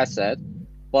uncorrelated asset,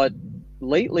 but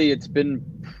lately it's been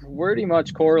pretty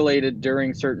much correlated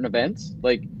during certain events.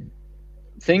 Like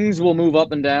things will move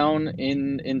up and down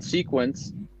in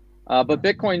sequence, but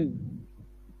Bitcoin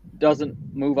doesn't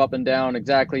move up and down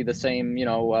exactly the same,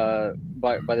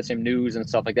 by the same news and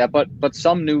stuff like that. But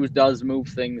some news does move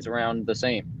things around the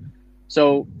same.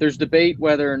 So there's debate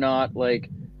whether or not like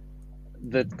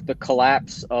the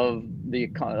collapse of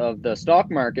the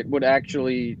stock market would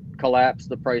actually collapse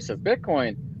the price of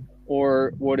Bitcoin.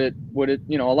 Or would it,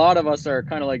 a lot of us are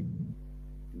kind of like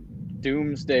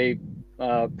doomsday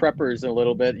preppers a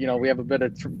little bit. You know, we have a bit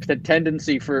of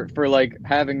tendency for like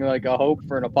having like a hope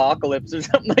for an apocalypse or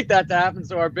something like that to happen,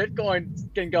 so our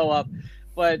Bitcoin can go up.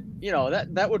 But you know,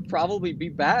 that would probably be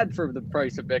bad for the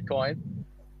price of Bitcoin.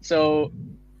 So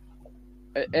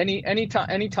any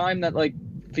time that like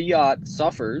fiat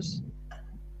suffers,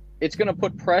 it's going to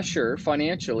put pressure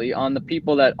financially on the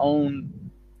people that own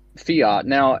fiat.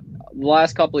 Now, the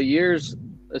last couple of years,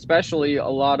 especially, a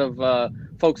lot of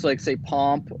folks like, say,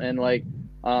 Pomp and like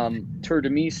Tour de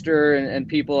Meester and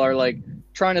people are like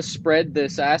trying to spread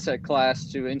this asset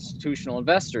class to institutional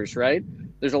investors, right?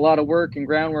 There's a lot of work and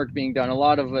groundwork being done. A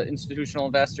lot of institutional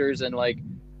investors and like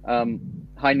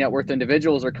high net worth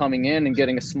individuals are coming in and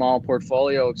getting a small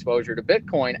portfolio exposure to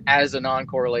Bitcoin as a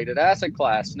non-correlated asset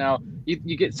class. Now,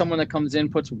 you get someone that comes in,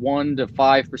 puts 1 to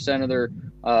 5% of their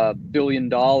 $1 billion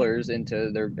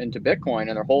into Bitcoin,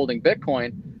 and they're holding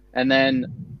Bitcoin, and then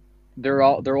they're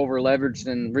over leveraged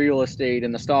in real estate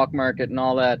and the stock market and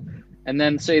all that, and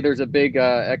then say there's a big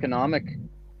economic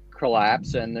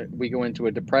collapse and we go into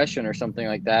a depression or something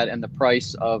like that, and the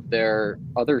price of their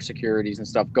other securities and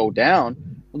stuff go down.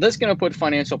 Well, that's going to put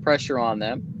financial pressure on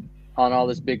them, on all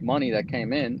this big money that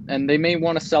came in, and they may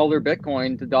want to sell their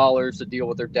Bitcoin to dollars to deal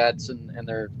with their debts and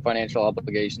their financial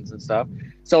obligations and stuff.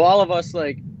 So all of us,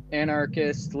 like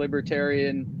anarchist,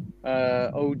 libertarian,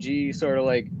 OG, sort of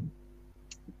like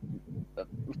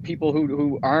people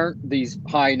who aren't these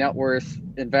high net worth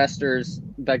investors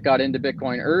that got into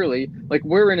Bitcoin early, like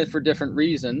we're in it for different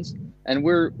reasons, and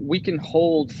we can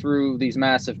hold through these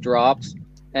massive drops.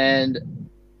 And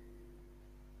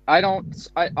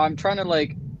I'm trying to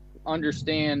like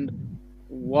understand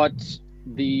what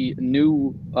the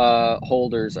new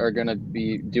holders are going to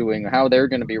be doing, how they're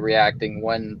going to be reacting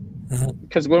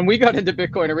because when we got into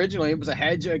Bitcoin originally, it was a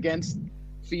hedge against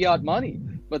fiat money.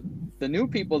 But the new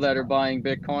people that are buying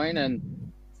Bitcoin,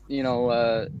 and you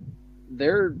know,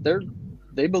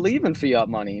 they believe in fiat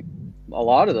money. A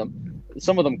lot of them,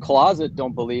 some of them closet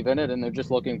don't believe in it, and they're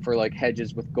just looking for like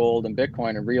hedges with gold and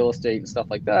Bitcoin and real estate and stuff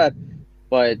like that.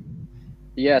 But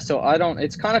yeah, so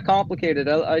it's kind of complicated.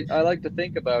 I like to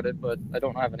think about it, but I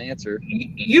don't have an answer.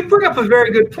 You bring up a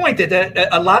very good point that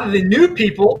a lot of the new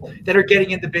people that are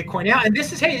getting into Bitcoin now, and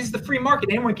this is the free market,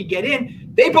 anyone can get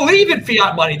in. They believe in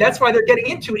fiat money. That's why they're getting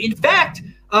into it. In fact,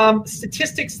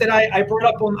 statistics that I brought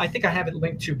up on, I think I have it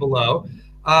linked to below,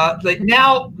 like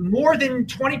now more than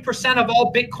 20% of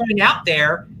all Bitcoin out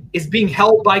there is being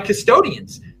held by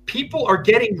custodians. People are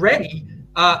getting ready.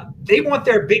 They want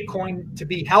their Bitcoin to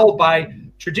be held by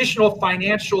traditional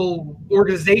financial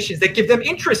organizations that give them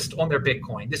interest on their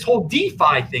Bitcoin. This whole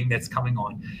DeFi thing that's coming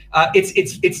on,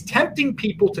 it's tempting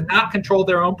people to not control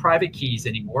their own private keys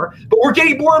anymore. But we're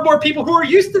getting more and more people who are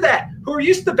used to that, who are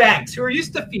used to banks, who are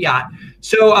used to fiat.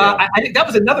 So I think that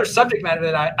was another subject matter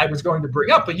that I was going to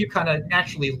bring up, but you kind of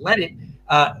naturally led it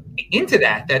into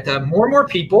that more and more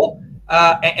people.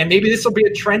 And maybe this will be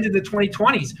a trend in the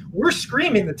 2020s. We're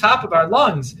screaming the top of our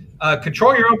lungs,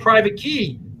 control your own private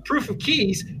key, proof of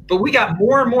keys, but we got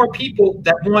more and more people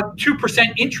that want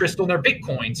 2% interest on their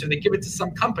Bitcoin, so they give it to some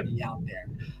company out there.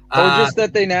 Or just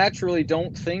that they naturally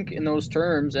don't think in those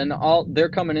terms, and they're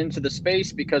coming into the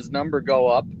space because numbers go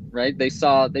up, right? They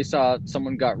saw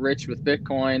someone got rich with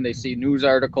Bitcoin. They see news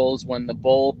articles when the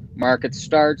bull market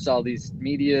starts, all these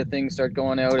media things start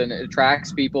going out, and it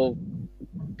attracts people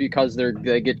because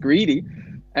they get greedy,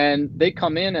 and they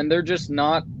come in and they're just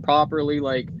not properly,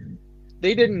 like,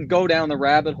 they didn't go down the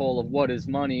rabbit hole of what is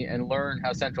money and learn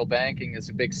how central banking is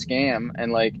a big scam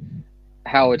and like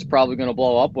how it's probably going to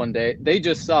blow up one day. They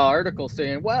just saw articles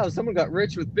saying, wow, someone got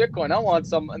rich with Bitcoin, I want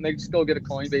some, and they just go get a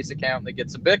Coinbase account and they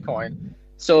get some Bitcoin.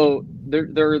 So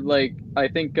they're like, I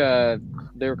think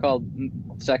they were called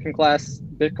second class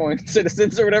Bitcoin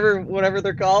citizens or whatever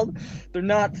they're called. They're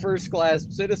not first class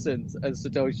citizens, as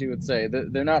Satoshi would say.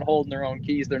 They're not holding their own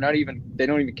keys. They don't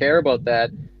even care about that.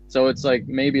 So it's like,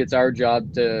 maybe it's our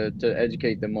job to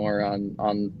educate them more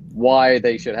on why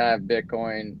they should have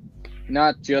Bitcoin,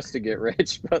 not just to get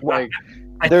rich, but like.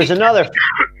 There's another.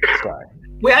 Sorry.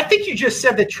 Well, I think you just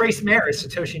said that Trace Mayer is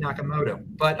Satoshi Nakamoto.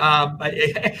 But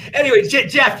anyway,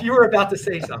 Jeff, you were about to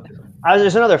say something.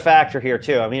 There's another factor here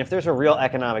too. I mean, if there's a real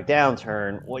economic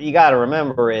downturn, what you got to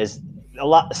remember is a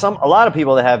lot of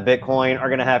people that have Bitcoin are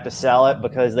going to have to sell it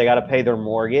because they got to pay their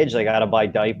mortgage, they got to buy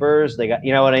diapers, they got,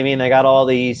 you know what I mean? They got all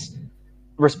these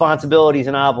responsibilities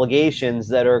and obligations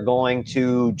that are going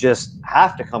to just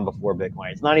have to come before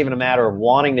Bitcoin. It's not even a matter of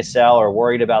wanting to sell or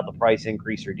worried about the price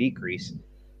increase or decrease.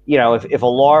 You know, if if you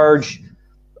want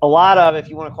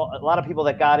to call a lot of people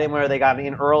that got in, whether they got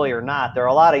in early or not, there are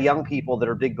a lot of young people that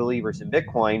are big believers in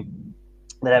Bitcoin.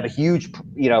 that have a huge,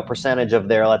 percentage of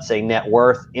their, let's say, net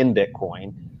worth in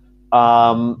Bitcoin.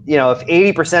 If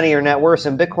 80% of your net worth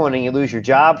in Bitcoin and you lose your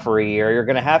job for a year, you're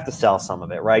going to have to sell some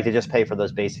of it, right, to just pay for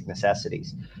those basic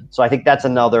necessities. So I think that's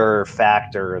another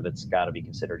factor that's got to be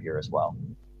considered here as well.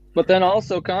 But then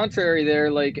also contrary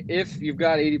there, like if you've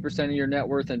got 80% of your net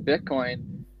worth in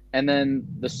Bitcoin and then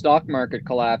the stock market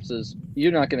collapses,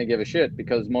 you're not going to give a shit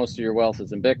because most of your wealth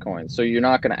is in Bitcoin. So you're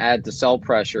not going to add to sell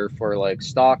pressure for like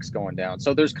stocks going down.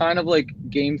 So there's kind of like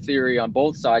game theory on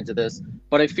both sides of this.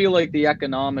 But I feel like the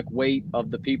economic weight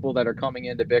of the people that are coming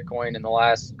into Bitcoin in the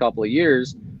last couple of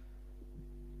years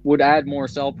would add more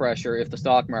sell pressure if the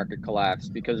stock market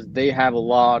collapsed because they have a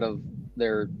lot of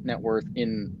their net worth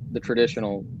in the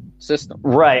traditional system.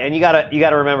 Right. And you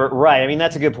gotta remember, right. I mean,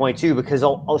 that's a good point too, because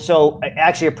also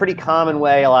actually a pretty common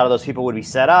way a lot of those people would be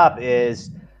set up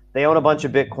is they own a bunch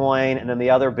of Bitcoin and then the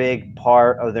other big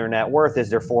part of their net worth is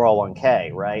their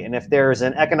 401k, right? And if there's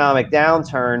an economic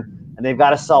downturn and they've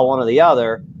got to sell one or the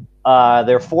other,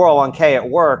 their 401k at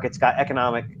work, it's got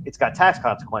tax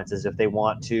consequences if they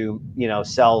want to,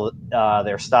 sell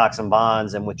their stocks and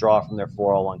bonds and withdraw from their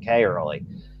 401k early.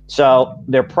 So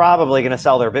they're probably going to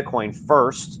sell their Bitcoin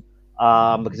first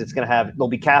because there'll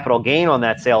be capital gain on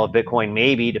that sale of Bitcoin,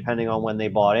 maybe depending on when they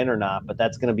bought in or not. But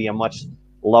that's going to be a much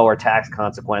lower tax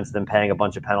consequence than paying a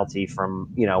bunch of penalty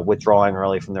from, withdrawing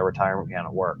early from their retirement account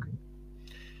at work.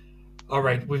 All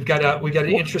right, we've got an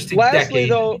interesting Lastly,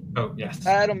 decade. Though, oh yes,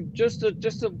 Adam, just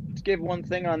to give one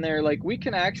thing on there, like we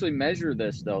can actually measure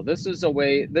this though. This is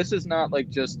not like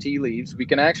just tea leaves. We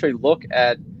can actually look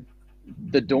at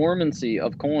the dormancy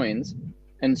of coins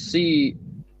and see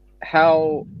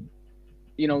how,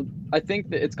 I think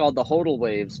that it's called the hodl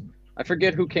waves. I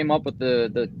forget who came up with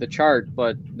the chart,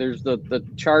 but there's the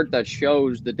chart that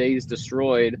shows the days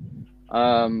destroyed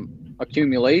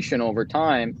accumulation over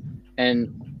time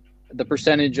and the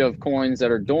percentage of coins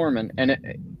that are dormant. And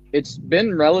it's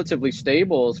been relatively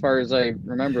stable as far as I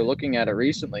remember looking at it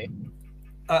recently.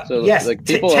 So yes, like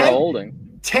people are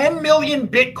holding. 10 million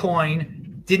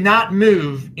Bitcoin did not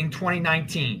move in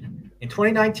 2019. In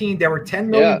 2019, there were 10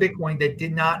 million Bitcoin that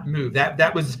did not move.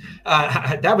 That was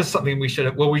something we should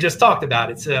have. Well, we just talked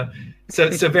about it. So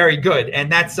very good,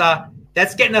 and that's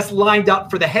getting us lined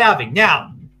up for the halving.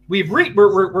 Now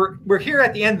we're here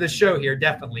at the end of the show here,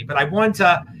 definitely. But I want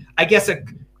to, I guess, a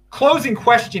closing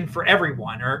question for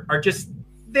everyone, or just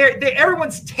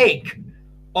everyone's take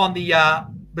on the.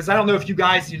 Because I don't know if you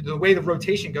guys, the way the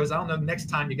rotation goes, I don't know next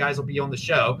time you guys will be on the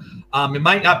show. It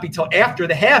might not be till after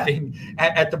the halving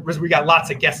because we got lots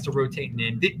of guests to rotating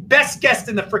in. The best guest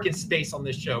in the freaking space on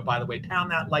this show, by the way.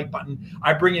 Pound that like button.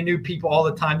 I bring in new people all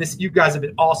the time. You guys have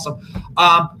been awesome.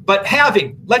 But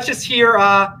halving, let's just hear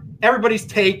everybody's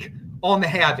take on the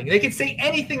halving. They can say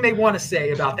anything they want to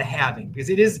say about the halving because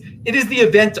it is the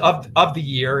event of the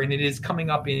year and it is coming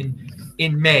up in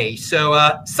May. So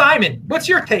Simon, what's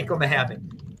your take on the halving?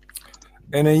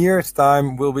 In a year's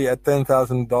time, we'll be at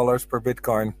 $10,000 per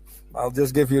Bitcoin. I'll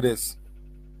just give you this.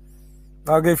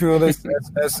 I'll give you this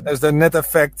as the net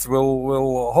effect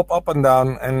will hop up and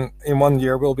down, and in 1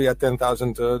 year we'll be at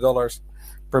 $10,000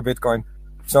 per Bitcoin.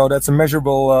 So that's a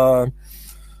measurable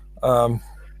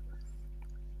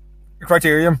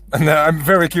criterion, and I'm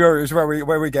very curious where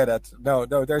we get at. No,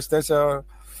 there's a.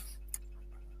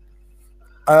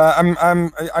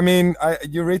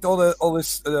 You read all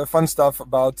this fun stuff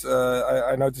about.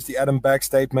 I noticed the Adam Back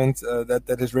statement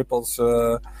that his Ripples,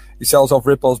 he sells off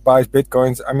Ripples, buys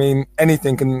Bitcoins. I mean,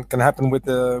 anything can happen with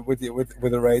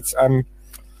the rates.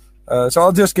 So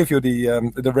I'll just give you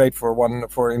the rate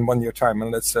in 1 year time,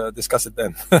 and let's discuss it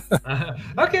then.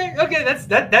 Okay,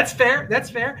 that's fair. That's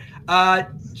fair.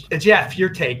 Jeff, your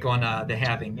take on the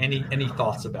halving? Any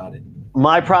thoughts about it?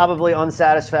 My probably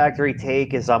unsatisfactory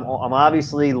take is I'm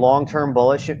obviously long-term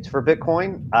bullish for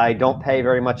Bitcoin. I don't pay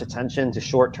very much attention to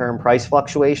short-term price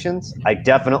fluctuations. I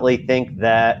definitely think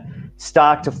that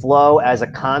stock to flow as a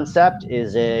concept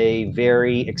is a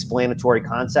very explanatory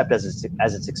concept as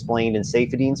it's explained in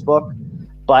Saifedean's book.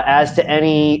 But as to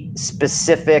any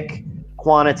specific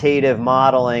quantitative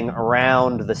modeling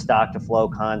around the stock to flow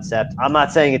concept, I'm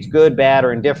not saying it's good, bad,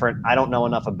 or indifferent. I don't know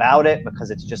enough about it because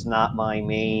it's just not my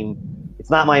main. It's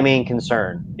not my main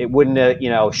concern. It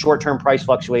wouldn't, short-term price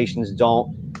fluctuations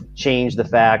don't change the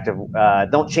fact of,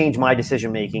 don't change my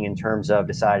decision-making in terms of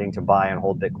deciding to buy and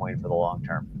hold Bitcoin for the long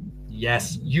term.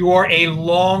 Yes, you are a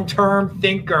long-term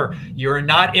thinker. You're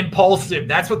not impulsive.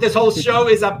 That's what this whole show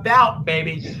is about,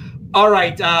 baby. All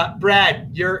right,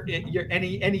 Brad, your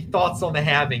any thoughts on the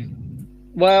halving?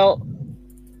 Well,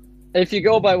 If you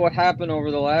go by what happened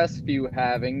over the last few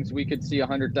halvings, we could see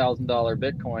 $100,000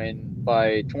 Bitcoin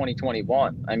by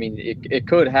 2021. I mean, it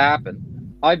could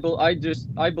happen. I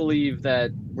believe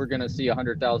that we're going to see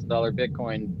 $100,000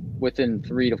 Bitcoin within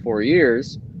 3 to 4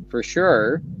 years for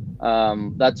sure.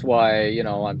 That's why, you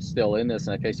know, I'm still in this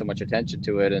and I pay so much attention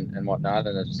to it and whatnot.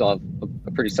 And I still have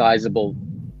a pretty sizable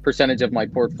percentage of my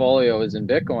portfolio is in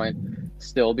Bitcoin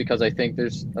still, because I think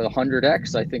there's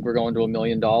 100x. I think we're going to $1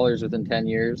 million within 10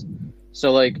 years.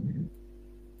 So like,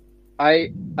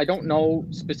 I don't know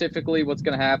specifically what's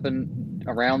going to happen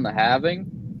around the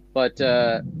halving, but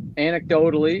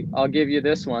anecdotally, I'll give you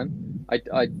this one. I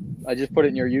just put it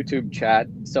in your YouTube chat.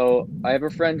 So I have a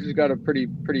friend who's got a pretty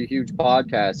huge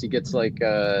podcast. He gets like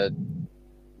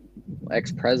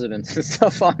ex-presidents and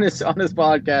stuff on his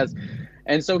podcast,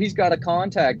 and so he's got a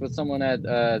contact with someone at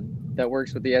that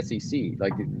works with the SEC.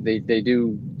 Like they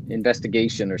do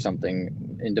investigation or something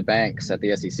into banks at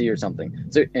the SEC or something.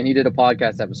 So, and he did a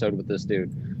podcast episode with this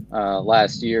dude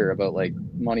last year about like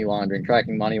money laundering,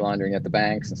 tracking money laundering at the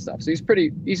banks and stuff. So he's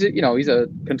a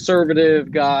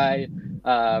conservative guy,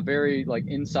 very like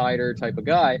insider type of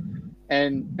guy.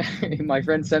 And my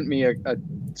friend sent me a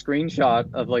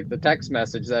screenshot of like the text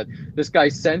message that this guy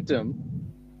sent him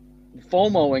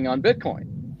FOMOing on Bitcoin.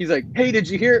 He's like, hey, did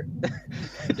you hear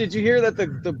that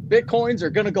the Bitcoins are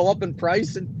going to go up in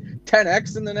price and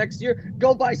 10x in the next year?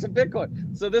 Go buy some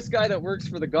Bitcoin. So this guy that works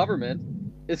for the government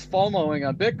is FOMOing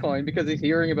on Bitcoin because he's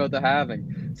hearing about the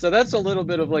halving. So that's a little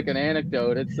bit of like an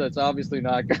anecdote. It's obviously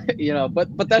not, you know,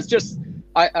 but that's just,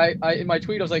 I in my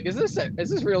tweet, I was like, is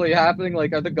this really happening?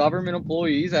 Like, are the government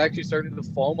employees actually starting to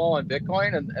FOMO on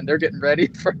Bitcoin and they're getting ready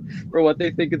for what they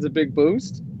think is a big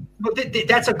boost? Well,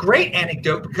 that's a great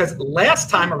anecdote, because last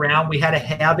time around we had a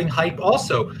halving hype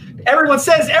also. Everyone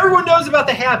knows about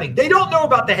the halving. They don't know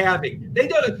about the halving. They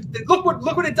don't.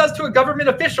 Look what it does to a government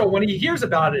official when he hears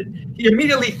about it. He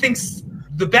immediately thinks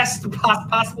the best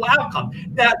possible outcome.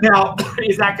 Now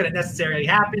is that going to necessarily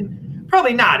happen?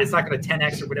 Probably not. It's not going to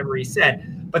 10x or whatever he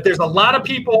said. But there's a lot of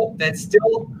people that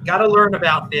still got to learn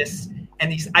about this.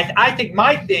 And I think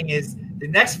my thing is the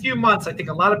next few months, I think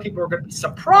a lot of people are going to be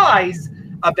surprised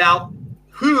about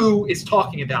who is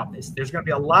talking about this. There's going to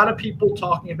be a lot of people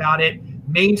talking about it,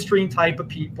 mainstream type of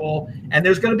people, and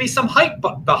there's going to be some hype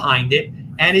behind it,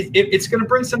 and it's going to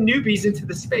bring some newbies into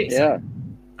the space. Yeah,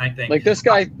 I think. Like this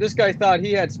guy thought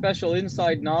he had special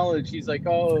inside knowledge. He's like,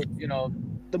 oh, you know,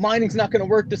 the mining's not going to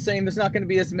work the same. There's not going to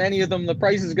be as many of them. The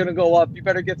price is going to go up. You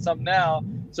better get some now.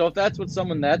 So if that's what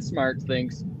someone that smart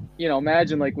thinks, you know,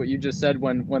 imagine like what you just said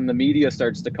when the media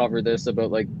starts to cover this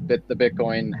about like the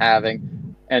Bitcoin halving.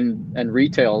 And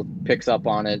retail picks up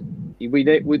on it.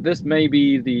 This may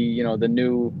be the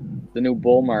new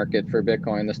bull market for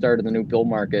Bitcoin, the start of the new bull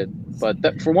market.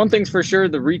 But for one thing's for sure,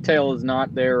 the retail is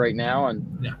not there right now,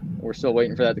 and we're still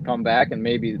waiting for that to come back. And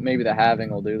maybe the halving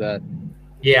will do that.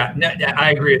 Yeah, no,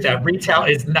 I agree with that. Retail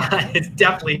is not; it's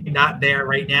definitely not there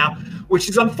right now, which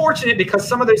is unfortunate, because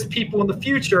some of those people in the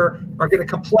future are going to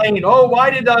complain. Oh, why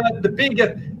did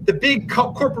the big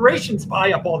corporations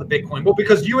buy up all the Bitcoin? Well,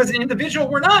 because you as an individual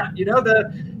were not. You know,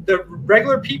 the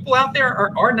regular people out there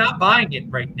are not buying it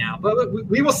right now. But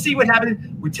we will see what happens.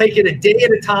 We take it a day at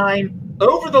a time.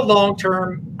 Over the long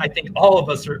term, I think all of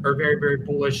us are very, very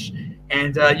bullish.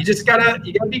 And you gotta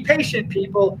be patient,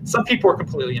 people. Some people are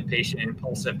completely impatient and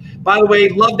impulsive. By the way,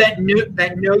 love that No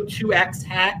 2X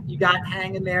hat you got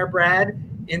hanging there, Brad.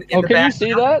 In the can back. You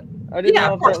see that? I didn't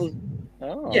know of course. That was.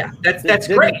 Oh. Yeah, that's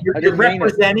great. You're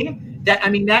representing that. I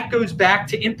mean, that goes back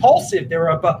to impulsive. There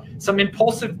were some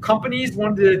impulsive companies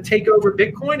wanted to take over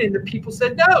Bitcoin, and the people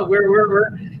said no.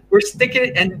 We're sticking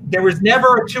it, and there was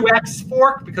never a 2X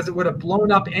fork because it would have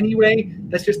blown up anyway.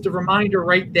 That's just a reminder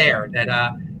right there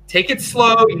that take it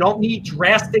slow. You don't need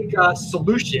drastic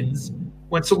solutions.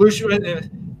 When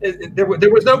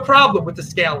there was no problem with the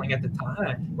scaling at the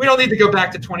time. We don't need to go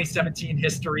back to 2017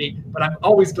 history, but I'm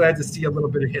always glad to see a little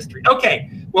bit of history. Okay,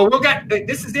 well,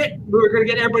 this is it. We're going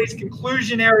to get everybody's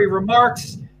conclusionary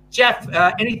remarks. Jeff,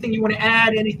 anything you want to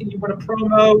add? Anything you want to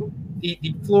promo?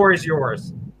 The floor is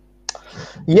yours.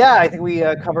 Yeah, I think we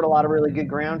covered a lot of really good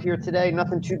ground here today.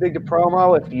 Nothing too big to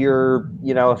promo. If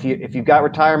you've got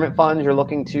retirement funds, you're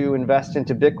looking to invest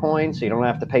into Bitcoin, so you don't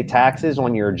have to pay taxes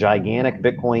on your gigantic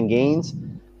Bitcoin gains.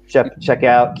 Check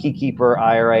out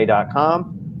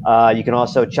keykeeperira.com. You can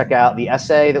also check out the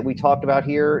essay that we talked about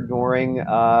here during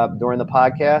the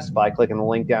podcast by clicking the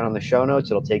link down in the show notes.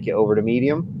 It'll take you over to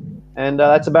Medium. And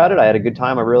that's about it. I had a good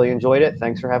time. I really enjoyed it.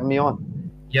 Thanks for having me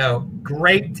on. Yo,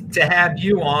 great to have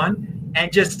you on.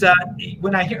 And just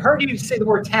when I heard you say the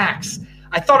word tax,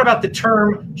 I thought about the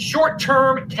term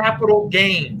short-term capital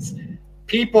gains.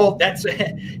 people, that's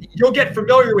you'll get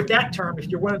familiar with that term if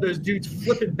you're one of those dudes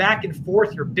flipping back and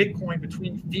forth your Bitcoin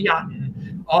between fiat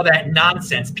and all that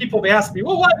nonsense. People ask me,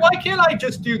 well, why can't I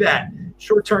just do that?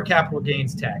 Short-term capital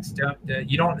gains tax.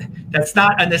 You don't. That's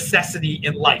not a necessity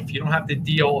in life. You don't have to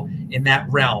deal in that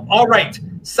realm. All right,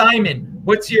 Simon,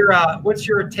 what's your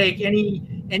take? Any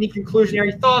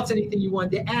conclusionary thoughts? Anything you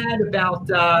wanted to add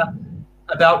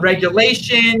about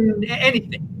regulation?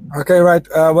 Anything? Okay, right.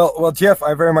 Well, Jeff,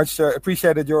 I very much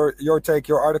appreciated your take,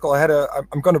 your article.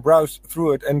 I'm going to browse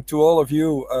through it, and to all of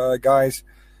you guys,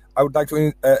 I would like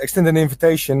to extend an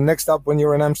invitation. Next up, when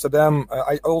you're in Amsterdam,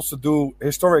 I also do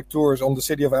historic tours on the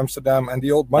city of Amsterdam and the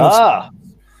old money.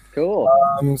 Cool.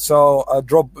 So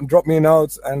drop me a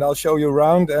note, and I'll show you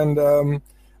around. And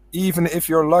even if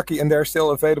you're lucky and they're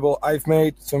still available, I've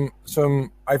made an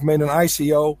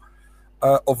ICO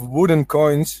of wooden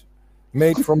coins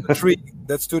made from a tree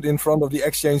that stood in front of the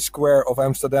Exchange Square of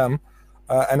Amsterdam.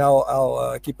 And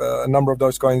I'll keep a number of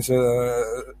those coins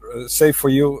safe for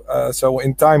you. So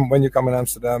in time, when you come in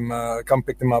Amsterdam, come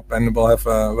pick them up, and we'll have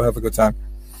a good time.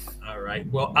 All right.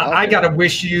 Well, I got to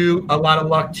wish you a lot of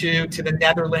luck to the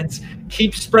Netherlands.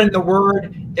 Keep spreading the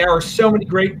word. There are so many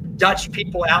great Dutch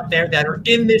people out there that are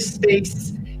in this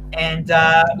space, and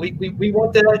we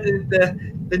want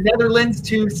the Netherlands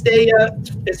to stay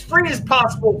as free as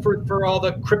possible for all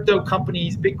the crypto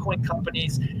companies, Bitcoin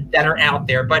companies that are out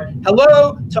there. But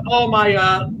hello to all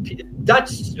my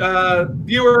Dutch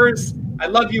viewers. I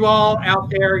love you all out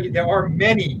there. There are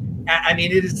many. I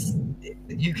mean, it is.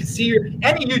 You can see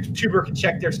any YouTuber can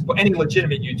check any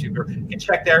legitimate YouTuber can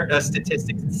check their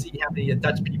statistics and see how many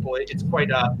Dutch people. It's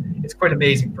quite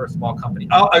amazing for a small company,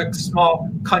 a small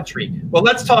country. Well,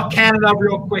 let's talk Canada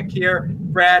real quick here,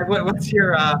 Brad. What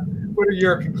are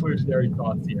your conclusionary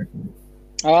thoughts here?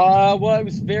 Well, it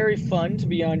was very fun to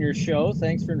be on your show.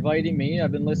 Thanks for inviting me.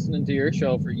 I've been listening to your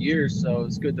show for years, so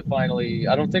it's good to finally.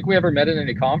 I don't think we ever met at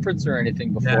any conference or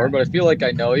anything before, but I feel like I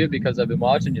know you because I've been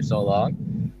watching you so long.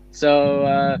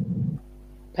 So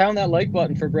pound that like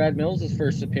button for Brad Mills'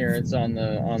 first appearance on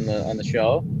the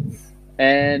show.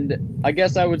 And I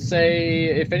guess I would say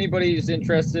if anybody's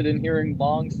interested in hearing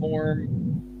long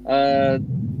form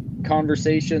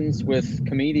conversations with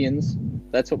comedians,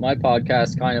 that's what my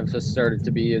podcast kind of has started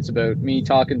to be. It's about me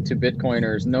talking to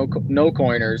Bitcoiners, no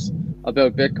coiners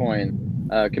about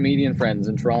Bitcoin, comedian friends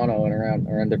in Toronto and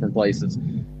around different places.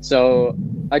 So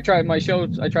I try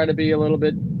to be a little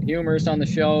bit humorous on the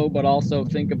show, but also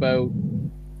think about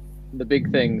the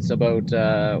big things about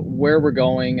where we're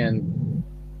going and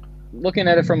looking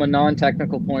at it from a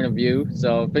non-technical point of view.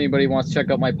 So if anybody wants to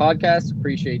check out my podcast,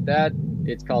 appreciate that.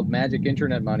 It's called Magic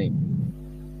Internet Money.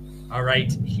 All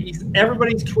right.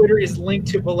 Everybody's Twitter is linked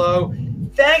to below.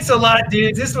 Thanks a lot,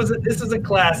 dudes. This was a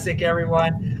classic,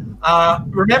 everyone.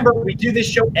 Remember, we do this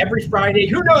show every Friday.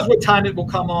 Who knows what time it will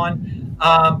come on,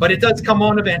 but it does come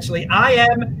on eventually. I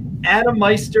am Adam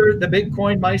Meister, the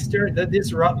Bitcoin Meister, the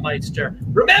Disrupt Meister.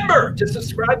 Remember to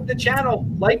subscribe to the channel,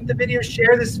 like the video,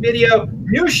 share this video.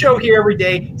 New show here every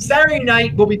day. Saturday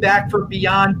night, we'll be back for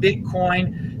Beyond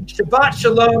Bitcoin. Shabbat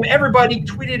Shalom. Everybody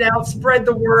tweet it out, spread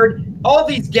the word. All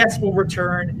these guests will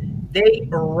return. They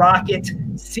rock it.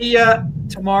 See ya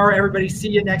tomorrow, everybody. See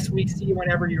you next week. See you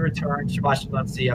whenever you return. Shabbat Shalom. See ya.